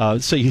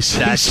 So you see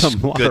that's some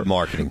good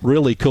marketing,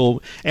 really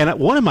cool. And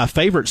one of my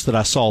favorites that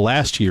I saw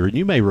last year, and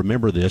you may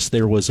remember this,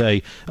 there was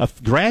a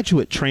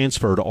graduate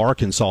transfer to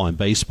Arkansas in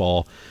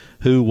baseball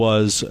who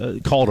was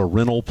called a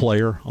rental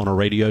player on a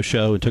radio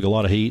show and took a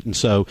lot of heat. And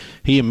so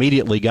he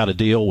immediately got a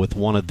deal with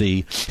one of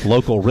the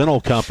local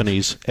rental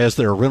companies as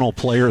their rental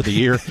player of the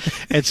year.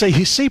 And so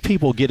you see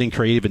people getting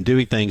creative and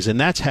doing things, and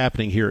that's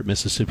happening here at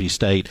Mississippi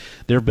State.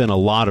 There have been a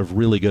lot of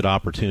really good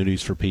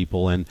opportunities for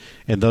people, and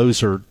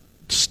those are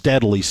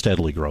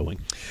steadily growing.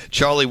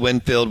 Charlie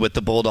Winfield with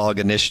the Bulldog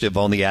Initiative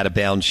on the Out of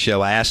Bounds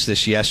show. I asked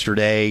this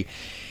yesterday.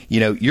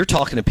 You're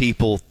talking to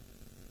people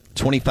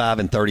 25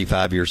 and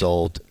 35 years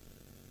old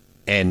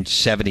and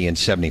 70 and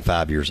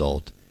 75 years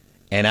old.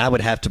 And I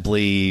would have to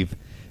believe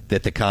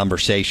that the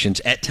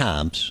conversations at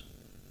times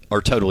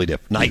are totally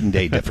different, night and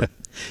day different.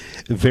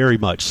 Very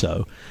much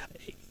so.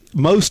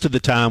 Most of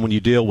the time when you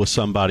deal with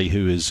somebody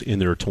who is in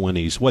their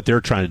 20s, what they're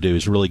trying to do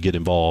is really get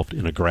involved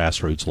in a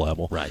grassroots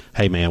level. Right.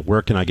 Hey, man,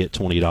 where can I get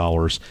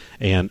 $20?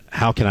 And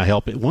how can I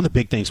help it? One of the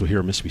big things we hear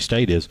at Mississippi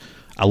State is,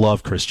 I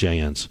love Chris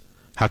Jans.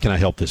 How can I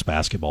help this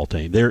basketball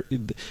team?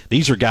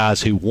 These are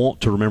guys who want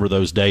to remember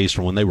those days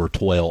from when they were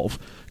 12,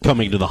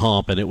 coming to the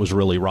hump, and it was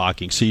really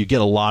rocking. So you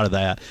get a lot of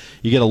that.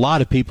 You get a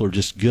lot of people who are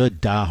just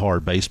good,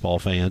 diehard baseball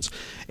fans.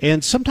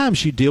 And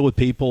sometimes you deal with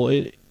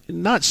people,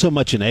 not so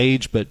much an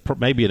age, but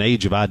maybe an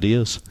age of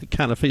ideas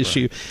kind of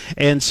issue. Right.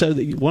 And so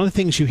one of the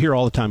things you hear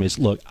all the time is,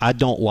 look, I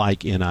don't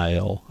like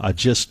NIL. I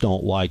just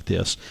don't like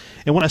this.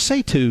 And what I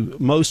say to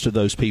most of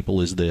those people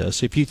is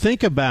this. If you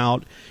think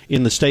about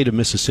in the state of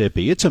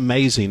Mississippi, it's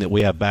amazing that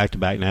we have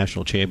back-to-back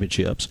national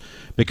championships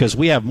because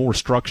we have more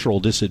structural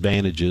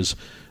disadvantages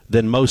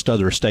than most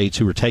other states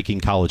who are taking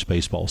college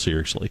baseball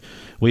seriously.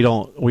 We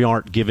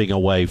aren't giving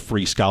away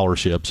free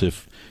scholarships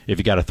if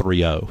you got a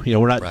 3.0.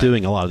 We're not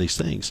doing a lot of these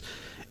things.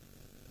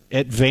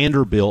 At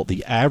Vanderbilt,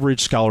 the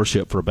average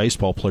scholarship for a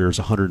baseball player is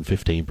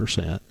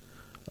 115%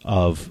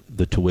 of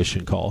the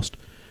tuition cost.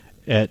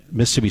 At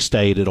Mississippi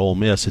State, at Ole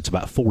Miss, it's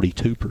about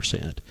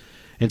 42%.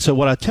 And so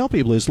what I tell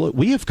people is, look,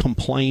 we have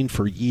complained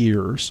for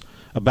years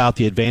about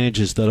the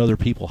advantages that other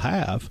people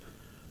have.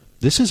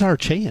 This is our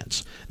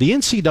chance. The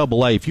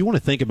NCAA, if you want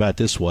to think about it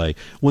this way,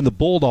 when the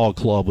Bulldog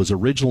Club was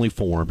originally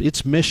formed,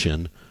 its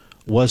mission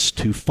was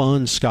to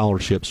fund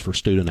scholarships for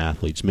student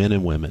athletes, men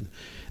and women.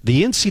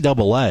 The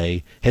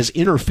NCAA has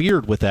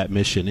interfered with that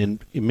mission in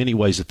many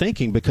ways of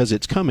thinking because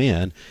it's come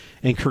in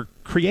and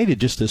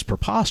created just this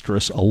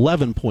preposterous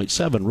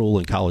 11.7 rule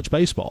in college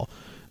baseball.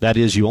 That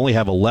is, you only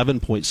have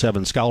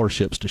 11.7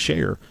 scholarships to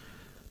share.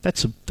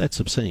 That's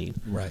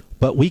obscene. Right.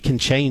 But we can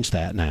change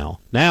that now.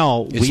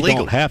 Now it's we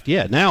legal. don't have to.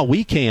 Yeah. Now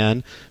we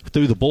can,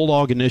 through the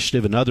Bulldog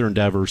Initiative and other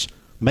endeavors,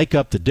 make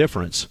up the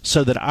difference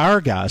so that our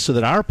guys, so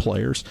that our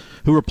players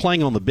who are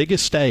playing on the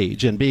biggest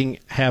stage and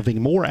having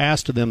more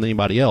asked of them than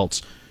anybody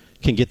else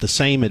can get the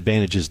same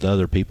advantages that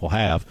other people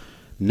have.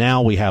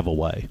 Now we have a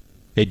way.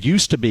 It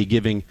used to be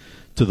giving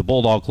to the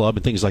Bulldog Club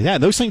and things like that.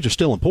 And those things are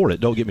still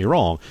important, don't get me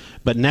wrong.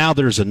 But now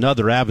there's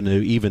another avenue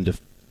even to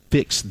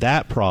fix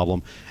that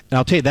problem. And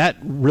I'll tell you, that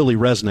really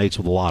resonates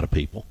with a lot of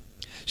people.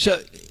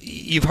 So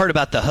you've heard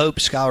about the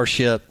Hope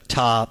Scholarship,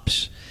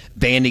 TOPS.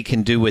 Vandy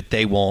can do what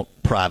they want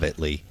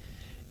privately.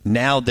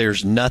 Now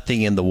there's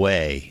nothing in the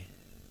way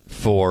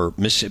for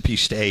Mississippi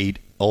State,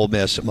 Ole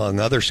Miss,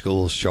 among other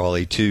schools,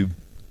 Charlie, to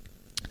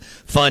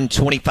fund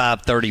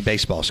 25, 30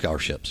 baseball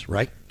scholarships,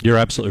 right? You're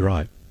absolutely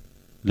right.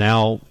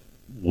 Now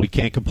we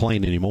can't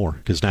complain anymore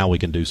because now we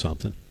can do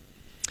something.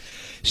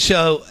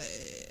 So,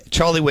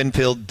 Charlie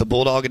Winfield, the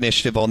Bulldog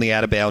Initiative on the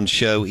Out of Bounds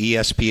show,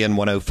 ESPN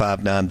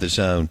 105.9 The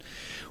Zone.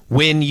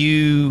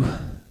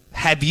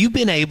 Have you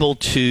been able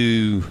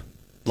to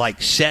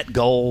set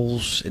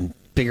goals and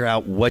figure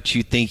out what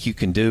you think you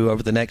can do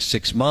over the next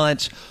 6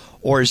 months,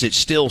 or is it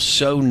still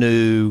so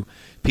new,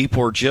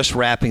 people are just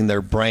wrapping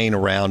their brain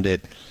around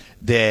it,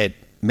 that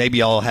maybe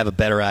y'all have a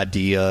better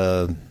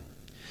idea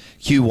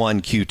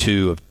Q1,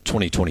 Q2 of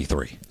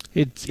 2023?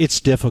 It's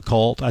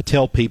difficult. I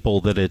tell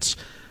people that it's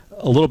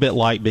a little bit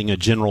like being a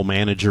general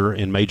manager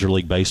in Major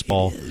League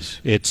Baseball.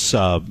 It's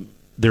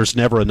there's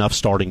never enough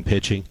starting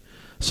pitching.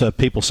 So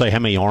people say how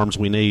many arms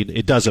we need.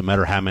 It doesn't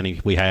matter how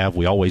many we have.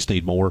 We always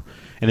need more.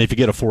 And if you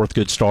get a fourth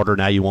good starter,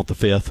 now you want the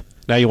fifth.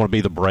 Now you want to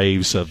be the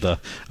Braves of the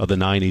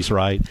 90s,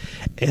 right?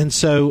 And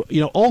so,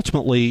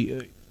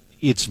 ultimately,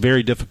 it's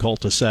very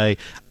difficult to say.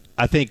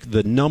 I think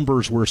the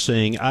numbers we're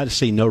seeing, I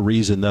see no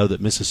reason, though,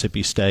 that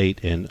Mississippi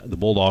State and the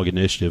Bulldog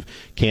Initiative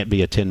can't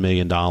be a $10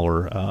 million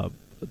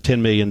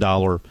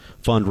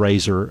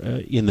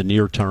fundraiser in the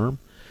near term.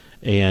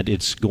 And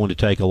it's going to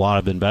take a lot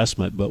of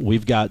investment, but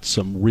we've got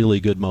some really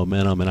good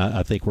momentum, and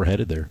I think we're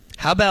headed there.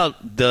 How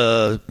about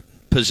the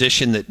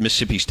position that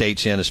Mississippi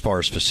State's in as far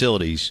as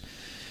facilities?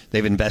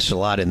 They've invested a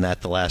lot in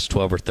that the last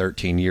 12 or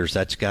 13 years.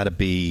 That's got to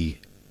be...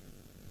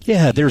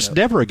 Yeah, there's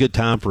never a good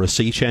time for a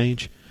sea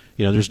change.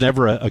 There's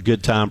never a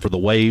good time for the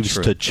waves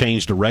True. to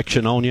change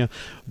direction on you.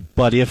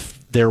 But if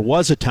there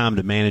was a time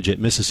to manage it,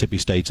 Mississippi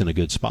State's in a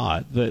good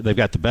spot. They've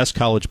got the best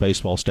college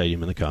baseball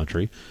stadium in the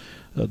country.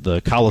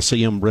 The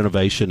Coliseum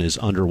renovation is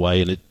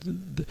underway,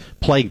 and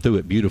playing through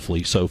it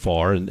beautifully so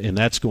far, and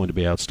that's going to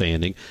be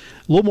outstanding.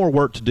 A little more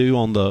work to do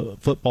on the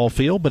football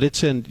field, but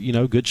it's in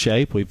good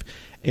shape.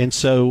 And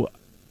so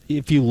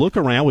if you look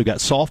around, we've got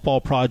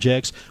softball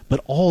projects,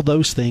 but all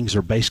those things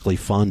are basically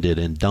funded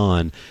and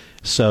done.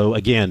 So,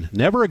 again,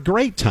 never a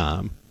great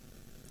time,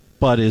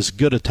 but as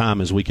good a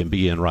time as we can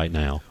be in right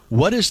now.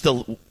 What is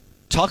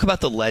talk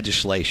about the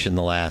legislation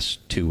the last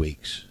 2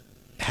 weeks?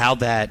 How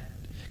that,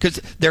 because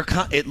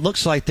it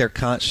looks like they're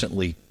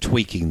constantly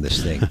tweaking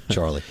this thing,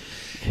 Charlie.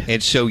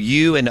 And so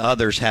you and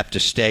others have to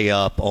stay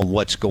up on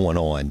what's going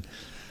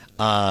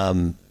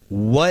on.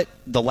 What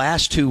the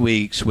last 2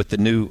 weeks with the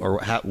new,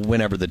 or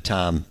whenever the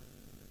time.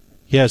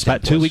 Yeah, it's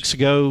about 2 weeks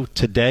ago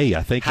today,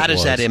 I think. How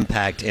does that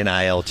impact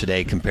NIL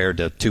today compared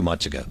to 2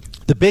 months ago?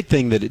 The big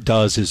thing that it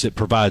does is it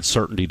provides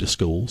certainty to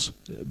schools.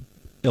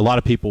 A lot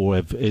of people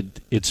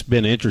it's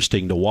been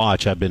interesting to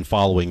watch. I've been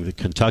following the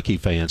Kentucky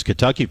fans.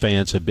 Kentucky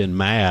fans have been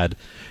mad.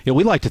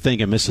 We like to think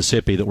in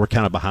Mississippi that we're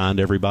kind of behind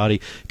everybody.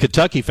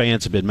 Kentucky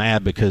fans have been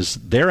mad because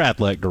their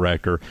athletic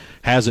director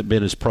hasn't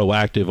been as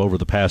proactive over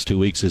the past 2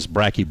 weeks as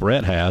Bracky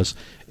Brett has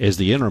as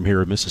the interim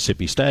here at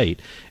Mississippi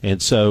State.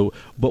 And so,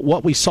 but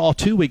what we saw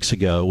 2 weeks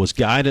ago was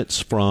guidance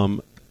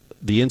from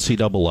the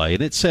NCAA,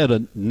 and it said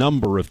a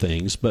number of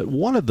things, but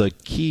one of the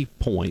key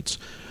points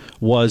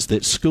was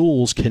that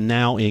schools can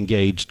now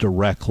engage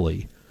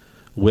directly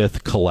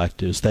with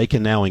collectives. They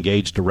can now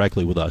engage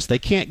directly with us. They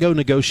can't go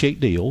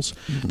negotiate deals.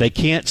 Mm-hmm. They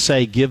can't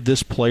say, give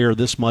this player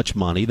this much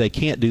money. They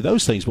can't do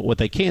those things, but what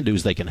they can do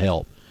is they can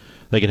help.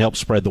 They can help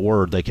spread the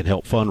word. They can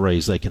help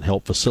fundraise. They can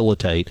help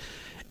facilitate.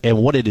 And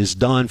what it has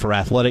done for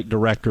athletic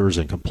directors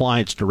and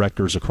compliance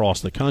directors across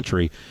the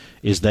country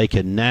is they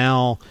can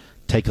now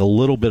take a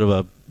little bit of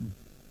a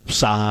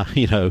sigh,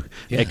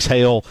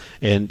 exhale,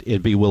 and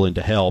be willing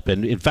to help.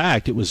 And in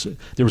fact, there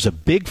was a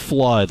big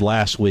flood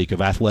last week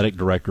of athletic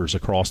directors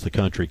across the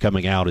country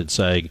coming out and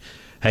saying,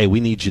 hey, we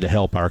need you to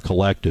help our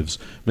collectives.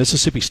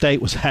 Mississippi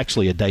State was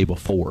actually a day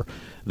before.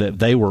 That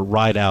they were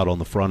right out on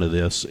the front of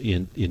this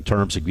in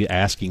terms of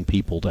asking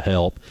people to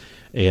help.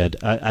 And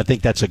I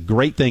think that's a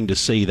great thing to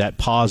see, that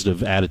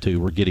positive attitude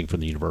we're getting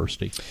from the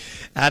university.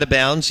 Out of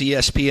bounds,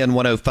 ESPN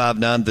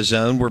 105.9 The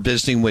Zone. We're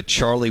visiting with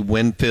Charlie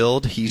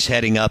Winfield. He's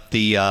heading up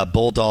the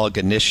Bulldog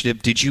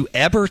Initiative. Did you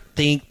ever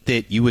think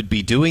that you would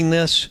be doing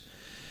this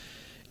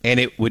and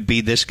it would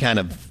be this kind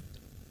of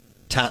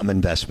time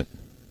investment?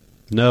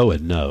 No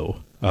and no.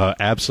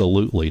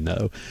 Absolutely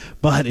no.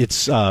 But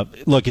it's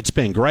it's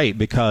been great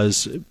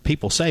because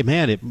people say,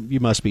 man, you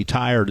must be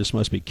tired. This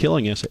must be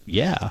killing us.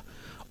 Yeah.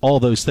 All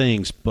those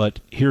things, but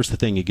here's the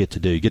thing you get to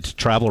do. You get to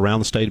travel around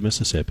the state of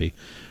Mississippi.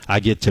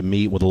 I get to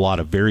meet with a lot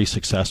of very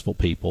successful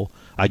people.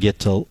 I get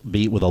to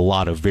meet with a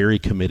lot of very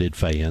committed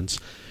fans,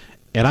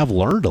 and I've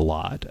learned a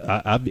lot.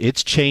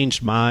 It's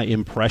changed my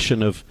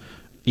impression of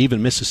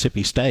even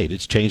Mississippi State.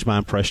 It's changed my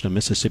impression of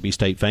Mississippi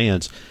State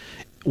fans.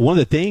 One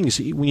of the things,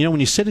 when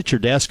you sit at your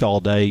desk all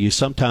day, you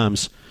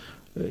sometimes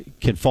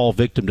can fall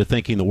victim to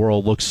thinking the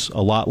world looks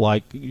a lot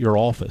like your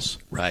office.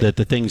 Right. That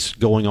the things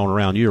going on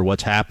around you or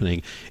what's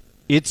happening.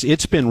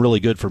 It's been really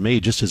good for me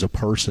just as a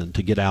person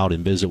to get out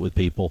and visit with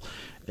people,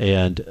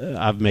 and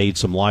I've made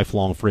some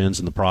lifelong friends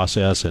in the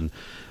process, and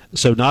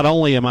so not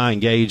only am I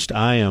engaged,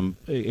 I am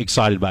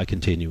excited about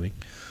continuing.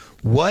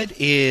 What's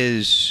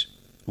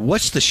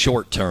the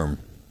short-term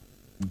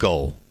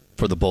goal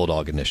for the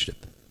Bulldog Initiative?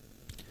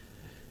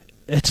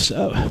 It's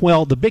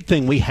the big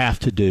thing we have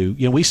to do,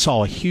 we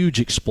saw a huge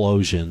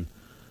explosion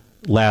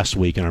last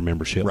week in our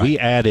membership. Right. We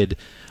added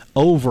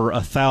over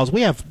 1,000.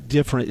 We have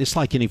different, it's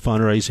like any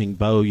fundraising,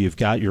 Bo, you've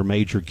got your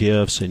major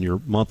gifts and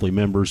your monthly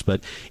members,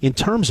 but in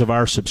terms of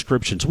our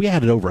subscriptions, we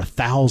added over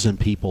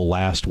 1,000 people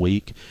last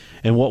week,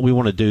 and what we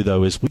want to do,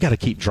 though, is we got to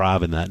keep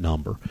driving that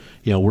number.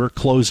 We're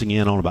closing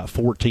in on about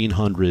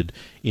 1,400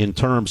 in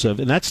terms of,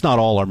 and that's not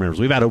all our members.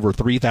 We've had over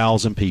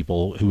 3,000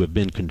 people who have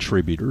been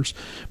contributors,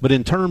 but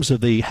in terms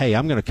of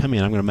I'm going to come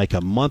in, I'm going to make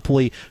a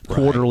monthly,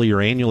 quarterly,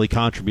 or annually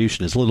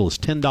contribution as little as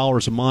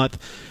 $10 a month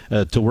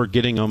to we're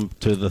getting them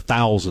to the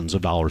thousands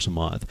of dollars a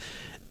month.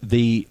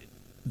 The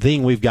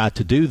thing we've got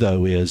to do,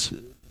 though, is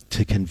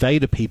to convey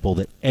to people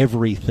that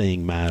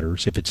everything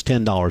matters. If it's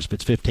 $10, if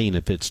it's $15,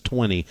 if it's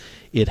 $20,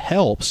 it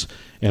helps.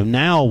 And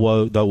now,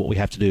 though, what we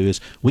have to do is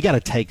we got to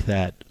take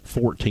that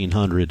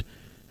 1,400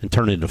 and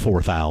turn it into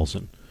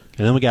 4,000.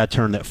 and then we got to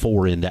turn that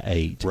 4 into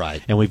 8.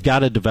 Right. And we've got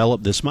to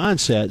develop this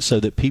mindset so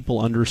that people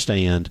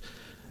understand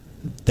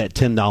that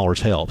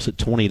 $10 helps, that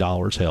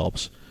 $20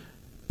 helps,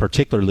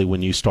 particularly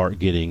when you start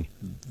getting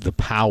the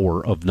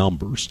power of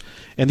numbers.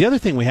 And the other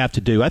thing we have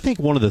to do, I think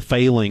one of the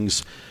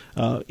failings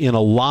in a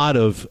lot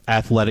of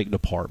athletic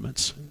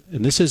departments,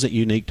 and this isn't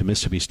unique to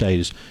Mississippi State,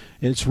 is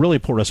it's really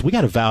important to us. We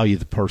got to value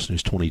the person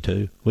who's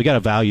 22. We got to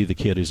value the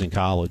kid who's in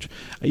college.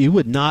 You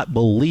would not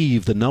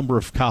believe the number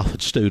of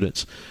college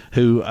students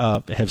who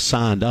have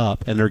signed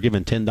up and they're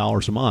given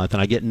 $10 a month.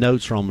 And I get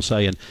notes from them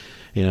saying,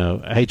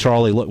 hey,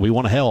 Charlie, look, we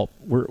want to help.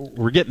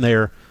 We're getting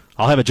there.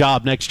 I'll have a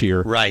job next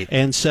year. Right.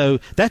 And so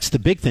that's the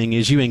big thing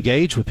is you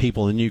engage with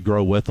people and you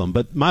grow with them.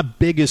 But my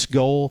biggest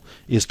goal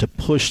is to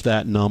push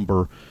that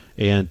number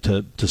and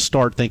to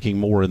start thinking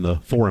more in the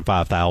 4,000 and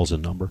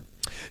 5,000 number.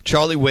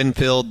 Charlie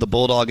Winfield, the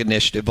Bulldog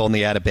Initiative on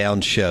the Out of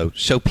Bounds show.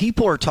 So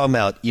people are talking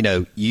about,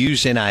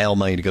 use NIL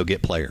money to go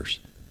get players.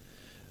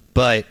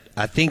 But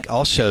I think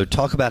also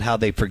talk about how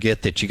they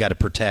forget that you got to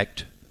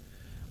protect.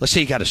 Let's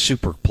say you got a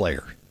super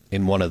player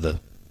in one of the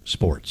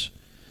sports.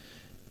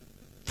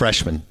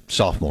 Freshman,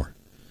 sophomore.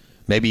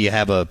 Maybe you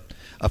have a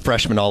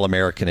freshman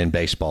All-American in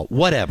baseball.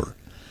 Whatever.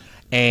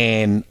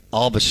 And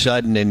all of a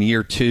sudden in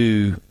year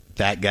 2,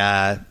 that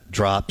guy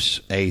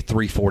drops a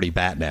 .340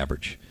 batting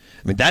average.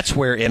 I mean, that's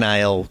where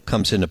NIL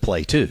comes into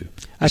play, too,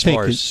 as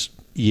far as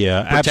protecting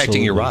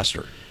absolutely. your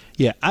roster.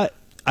 Yeah,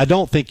 I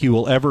don't think you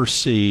will ever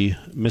see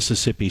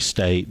Mississippi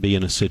State be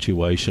in a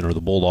situation or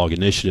the Bulldog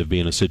Initiative be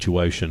in a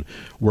situation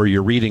where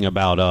you're reading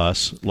about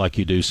us like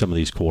you do some of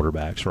these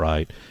quarterbacks,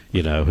 right?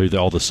 Who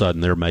all of a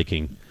sudden they're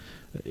making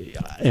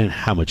 – and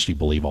how much do you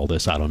believe all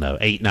this? I don't know,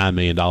 $8-9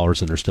 million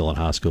and they're still in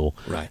high school.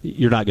 Right.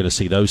 You're not going to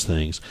see those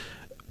things.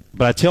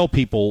 But I tell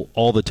people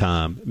all the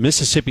time,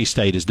 Mississippi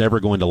State is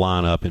never going to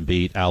line up and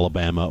beat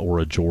Alabama or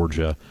a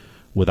Georgia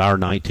with our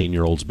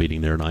 19-year-olds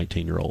beating their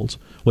 19-year-olds.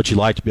 What you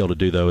like to be able to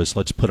do, though, is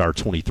let's put our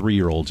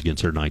 23-year-olds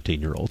against their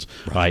 19-year-olds,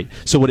 right?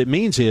 So what it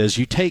means is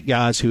you take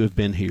guys who have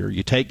been here.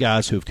 You take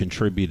guys who have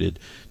contributed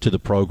to the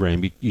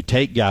program. You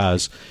take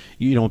guys,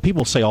 when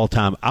people say all the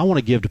time, I want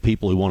to give to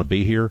people who want to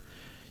be here,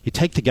 you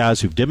take the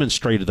guys who've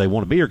demonstrated they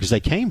want to be here because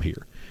they came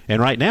here.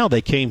 And right now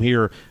they came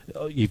here,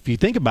 if you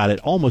think about it,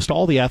 almost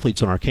all the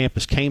athletes on our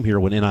campus came here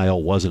when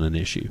NIL wasn't an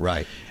issue.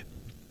 Right.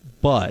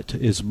 But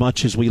as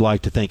much as we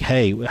like to think,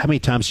 hey, how many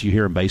times do you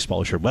hear in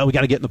baseball, well, we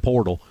got to get in the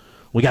portal.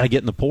 We got to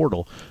get in the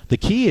portal. The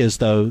key is,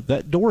 though,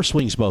 that door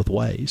swings both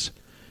ways.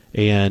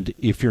 And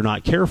if you're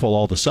not careful,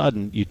 all of a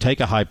sudden you take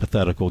a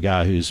hypothetical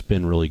guy who's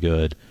been really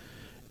good,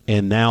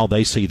 and now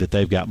they see that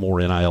they've got more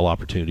NIL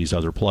opportunities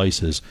other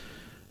places.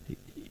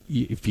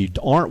 If you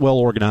aren't well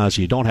organized,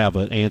 you don't have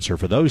an answer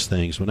for those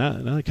things. Well,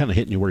 now kind of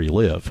hitting you where you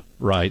live,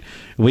 right?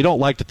 We don't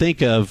like to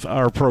think of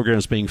our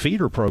programs being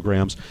feeder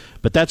programs,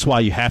 but that's why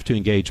you have to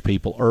engage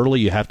people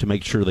early. You have to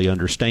make sure they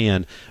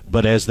understand.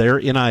 But as their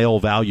NIL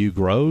value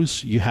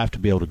grows, you have to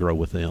be able to grow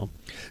with them.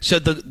 So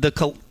the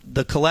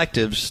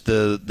collectives,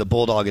 the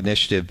Bulldog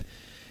Initiative,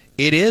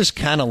 it is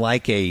kind of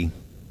like you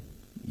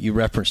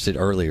referenced it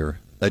earlier,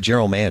 a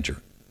general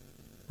manager,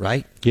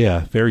 right?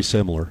 Yeah, very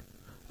similar.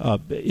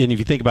 And if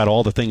you think about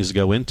all the things that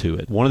go into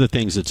it, one of the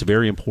things that's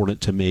very important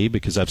to me,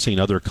 because I've seen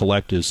other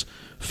collectives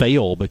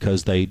fail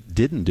because they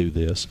didn't do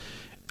this,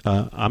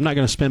 I'm not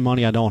going to spend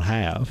money I don't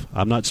have.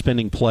 I'm not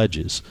spending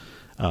pledges.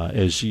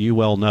 As you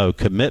well know,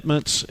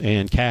 commitments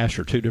and cash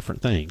are two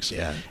different things.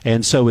 Yeah.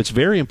 And so it's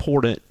very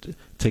important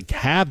to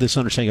have this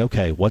understanding,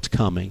 okay, what's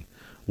coming?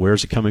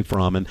 Where's it coming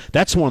from? And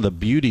that's one of the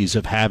beauties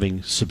of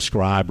having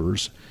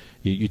subscribers.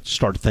 You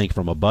start to think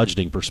from a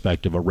budgeting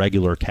perspective, a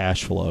regular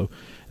cash flow.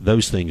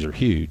 Those things are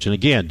huge. And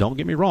again, don't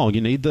get me wrong,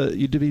 you need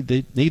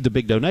the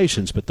big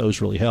donations, but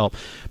those really help.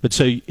 But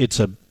so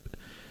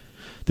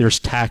there's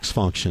tax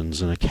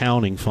functions and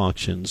accounting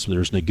functions,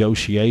 there's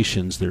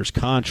negotiations, there's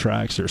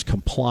contracts, there's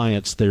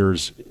compliance,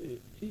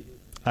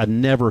 I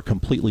never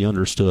completely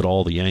understood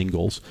all the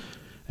angles,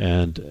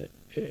 and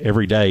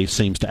every day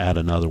seems to add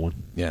another one.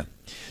 Yeah.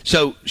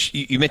 So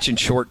you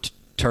mentioned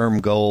short-term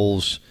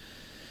goals,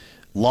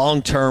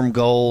 long-term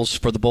goals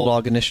for the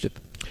Bulldog Initiative.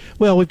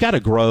 Well, we've got to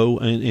grow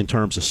in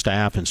terms of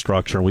staff and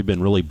structure, and we've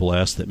been really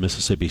blessed that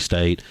Mississippi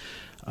State,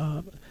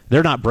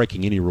 they're not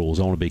breaking any rules,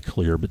 I want to be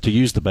clear, but to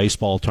use the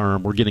baseball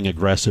term, we're getting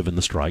aggressive in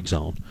the strike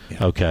zone.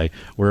 Yeah. Okay,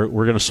 we're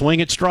going to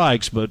swing at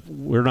strikes, but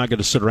we're not going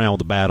to sit around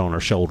with a bat on our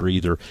shoulder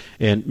either.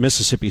 And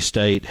Mississippi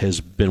State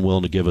has been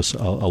willing to give us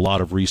a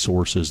lot of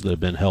resources that have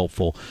been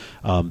helpful.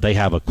 They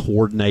have a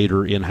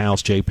coordinator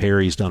in-house. Jay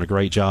Perry's done a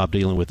great job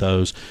dealing with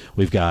those.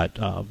 We've got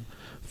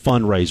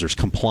fundraisers.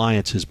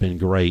 Compliance has been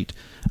great.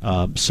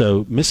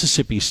 So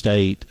Mississippi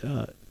State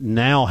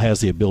now has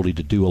the ability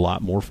to do a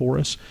lot more for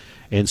us.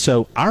 And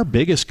so our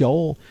biggest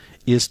goal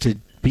is to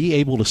be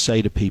able to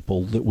say to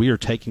people that we are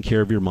taking care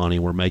of your money,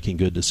 we're making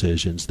good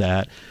decisions,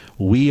 that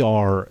we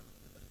are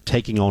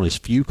taking on as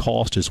few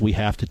costs as we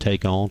have to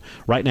take on.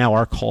 Right now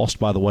our costs,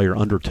 by the way, are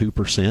under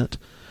 2%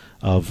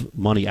 of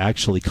money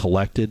actually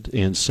collected.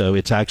 And so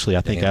it's actually,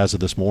 I think, as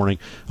of this morning,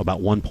 about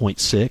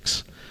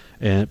 1.6.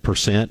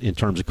 percent in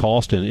terms of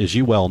cost. And as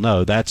you well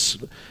know, that's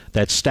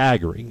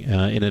staggering,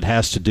 and it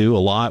has to do a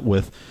lot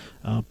with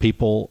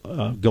people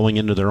going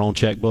into their own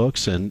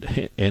checkbooks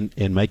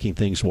and making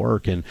things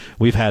work. And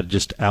we've had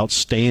just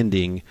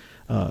outstanding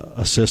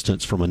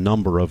assistance from a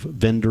number of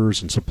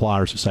vendors and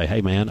suppliers who say,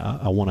 hey, man,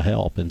 I want to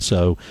help. And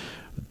so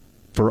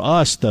for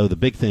us, though, the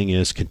big thing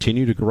is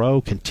continue to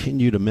grow,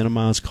 continue to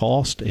minimize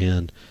cost,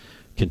 and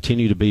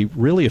continue to be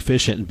really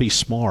efficient and be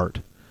smart,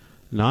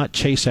 not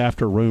chase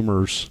after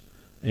rumors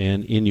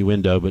and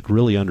innuendo, but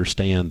really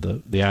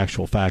understand the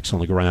actual facts on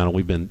the ground. And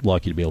we've been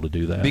lucky to be able to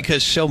do that.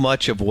 Because so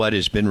much of what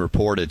has been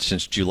reported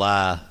since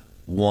July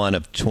 1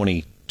 of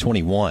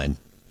 2021,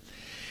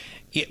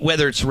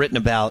 whether it's written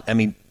about, I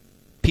mean,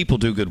 people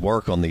do good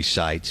work on these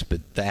sites, but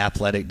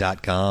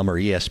theathletic.com or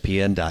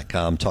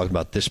ESPN.com talking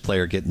about this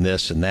player getting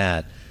this and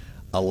that,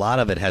 a lot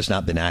of it has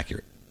not been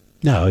accurate.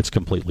 No, it's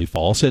completely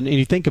false. And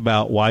you think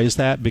about why is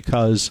that?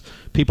 Because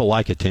people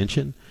like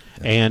attention.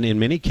 And in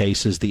many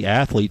cases, the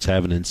athletes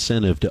have an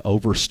incentive to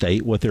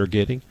overstate what they're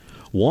getting.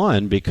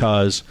 One,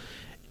 because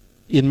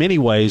in many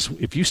ways,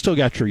 if you still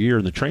got your year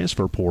in the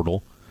transfer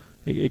portal,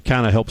 it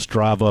kind of helps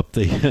drive up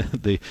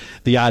the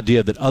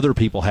idea that other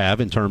people have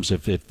in terms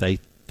of if they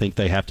think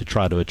they have to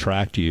try to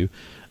attract you.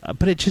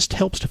 But it just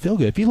helps to feel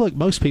good. If you look,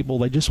 most people,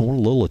 they just want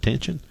a little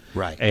attention.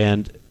 Right.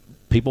 And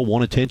people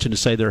want attention to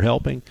say they're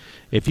helping.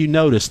 If you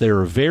notice, there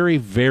are very,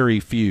 very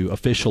few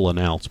official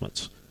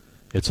announcements.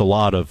 It's a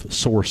lot of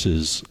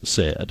sources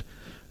said.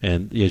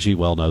 And as you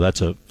well know,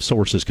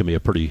 sources can be a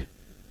pretty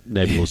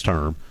nebulous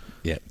term.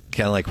 Yeah,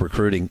 kind of like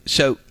recruiting.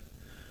 So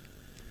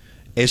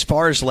as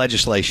far as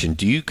legislation,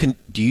 do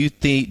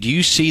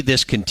you see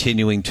this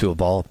continuing to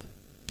evolve?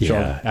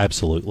 Yeah,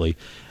 absolutely.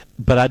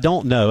 But I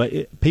don't know.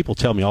 People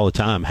tell me all the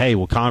time, hey,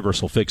 well,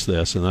 Congress will fix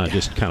this. And then I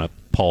just kind of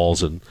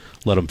pause and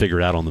let them figure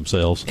it out on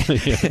themselves.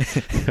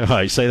 All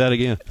right, say that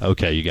again.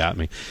 Okay, you got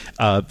me.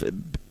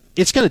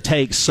 It's going to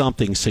take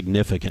something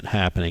significant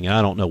happening.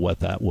 I don't know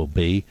what that will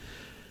be.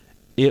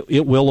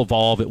 It will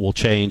evolve. It will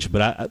change.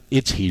 But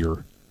it's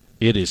here.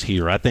 It is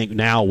here. I think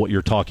now what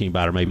you're talking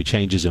about are maybe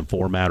changes in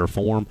format or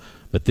form,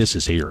 but this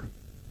is here.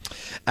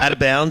 Out of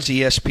Bounds,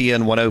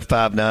 ESPN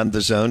 105.9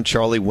 The Zone.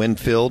 Charlie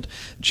Winfield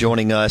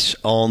joining us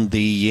on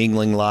the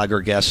Yuengling Lager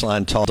Guest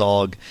Line Tall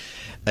Dog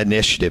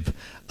Initiative.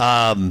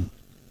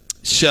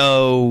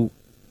 So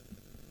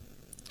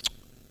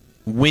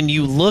when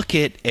you look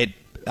at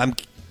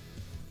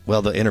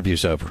well, the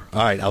interview's over.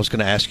 All right, I was going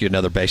to ask you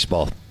another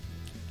baseball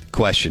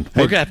question.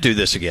 We're going to have to do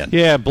this again.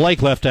 Yeah,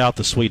 Blake left out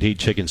the Sweet Heat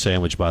chicken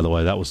sandwich, by the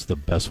way. That was the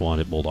best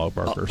one at Bulldog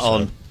Burger.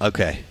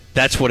 Okay,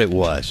 that's what it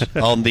was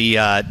on the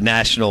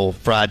National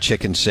Fried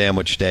Chicken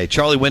Sandwich Day.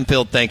 Charlie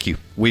Winfield, thank you.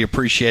 We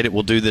appreciate it.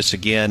 We'll do this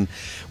again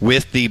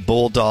with the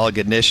Bulldog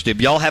Initiative.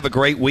 Y'all have a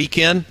great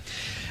weekend.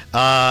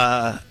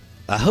 I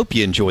hope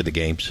you enjoy the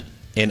games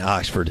in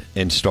Oxford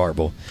and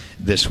Starkville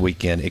this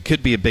weekend. It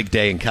could be a big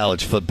day in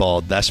college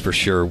football, that's for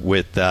sure,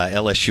 with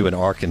LSU and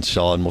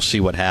Arkansas, and we'll see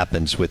what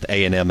happens with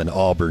A&M and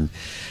Auburn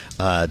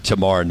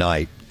tomorrow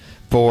night.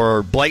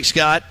 For Blake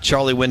Scott,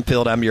 Charlie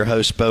Winfield, I'm your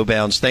host, Bo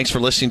Bounds. Thanks for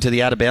listening to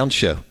the Out of Bounds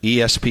Show,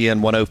 ESPN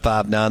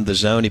 105.9 The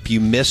Zone. If you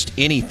missed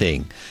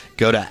anything,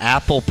 go to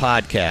Apple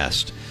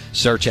Podcast,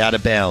 search Out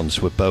of Bounds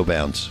with Bo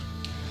Bounds.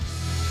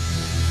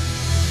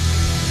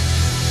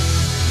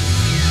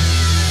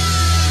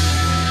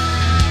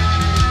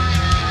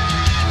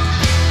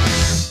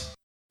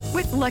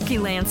 With Lucky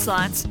Land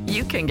Slots,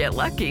 you can get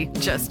lucky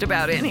just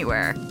about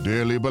anywhere.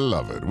 Dearly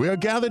beloved, we are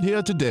gathered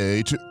here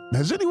today to...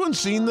 Has anyone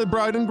seen the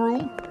bride and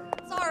groom?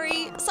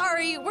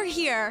 Sorry, we're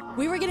here.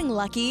 We were getting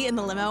lucky in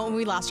the limo and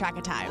we lost track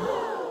of time.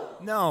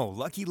 No,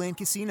 Lucky Land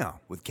Casino,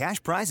 with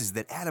cash prizes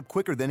that add up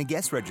quicker than a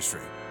guest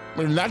registry.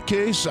 In that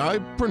case, I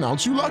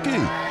pronounce you lucky.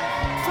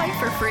 Play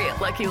for free at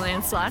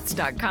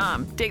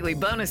LuckyLandSlots.com. Daily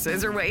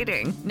bonuses are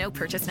waiting. No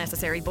purchase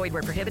necessary. Void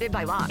where prohibited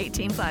by law.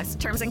 18+.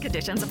 Terms and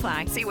conditions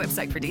apply. See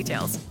website for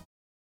details.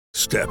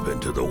 Step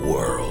into the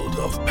world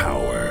of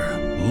power,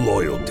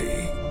 loyalty,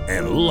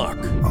 and luck.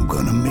 I'm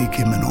gonna make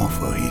him an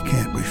offer he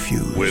can't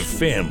refuse. With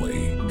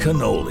family,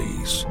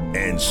 cannolis,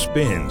 and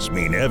spins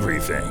mean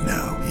everything.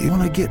 Now, you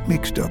wanna get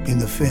mixed up in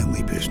the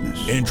family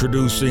business.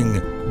 Introducing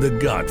The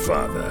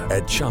Godfather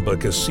at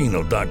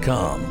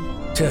ChumbaCasino.com.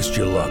 Test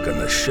your luck in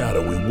the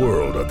shadowy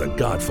world of The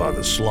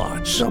Godfather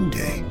slot.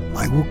 Someday,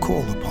 I will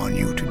call upon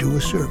you to do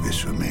a service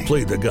for me.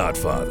 Play The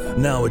Godfather,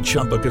 now at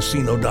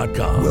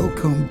ChumbaCasino.com.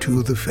 Welcome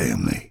to the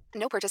family.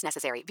 No purchase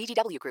necessary.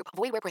 VGW Group.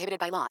 Void where prohibited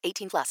by law.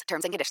 18+.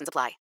 Terms and conditions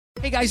apply.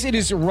 Hey guys, it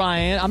is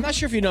Ryan. I'm not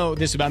sure if you know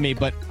this about me,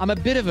 but I'm a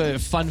bit of a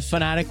fun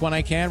fanatic when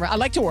I can. I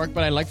like to work,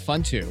 but I like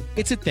fun too.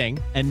 It's a thing.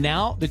 And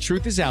now the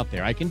truth is out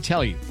there. I can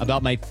tell you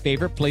about my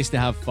favorite place to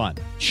have fun.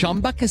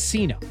 Chumba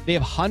Casino. They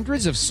have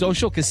hundreds of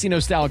social casino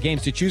style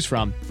games to choose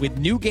from with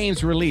new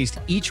games released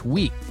each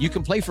week. You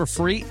can play for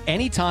free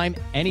anytime,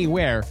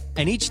 anywhere.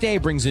 And each day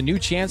brings a new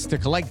chance to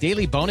collect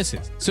daily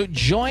bonuses. So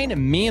join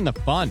me in the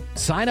fun.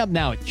 Sign up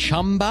now at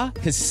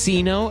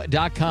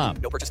ChumbaCasino.com.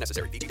 No purchase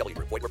necessary. VGW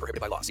Group. Void where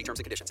prohibited by law. See terms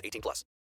and conditions. 18+.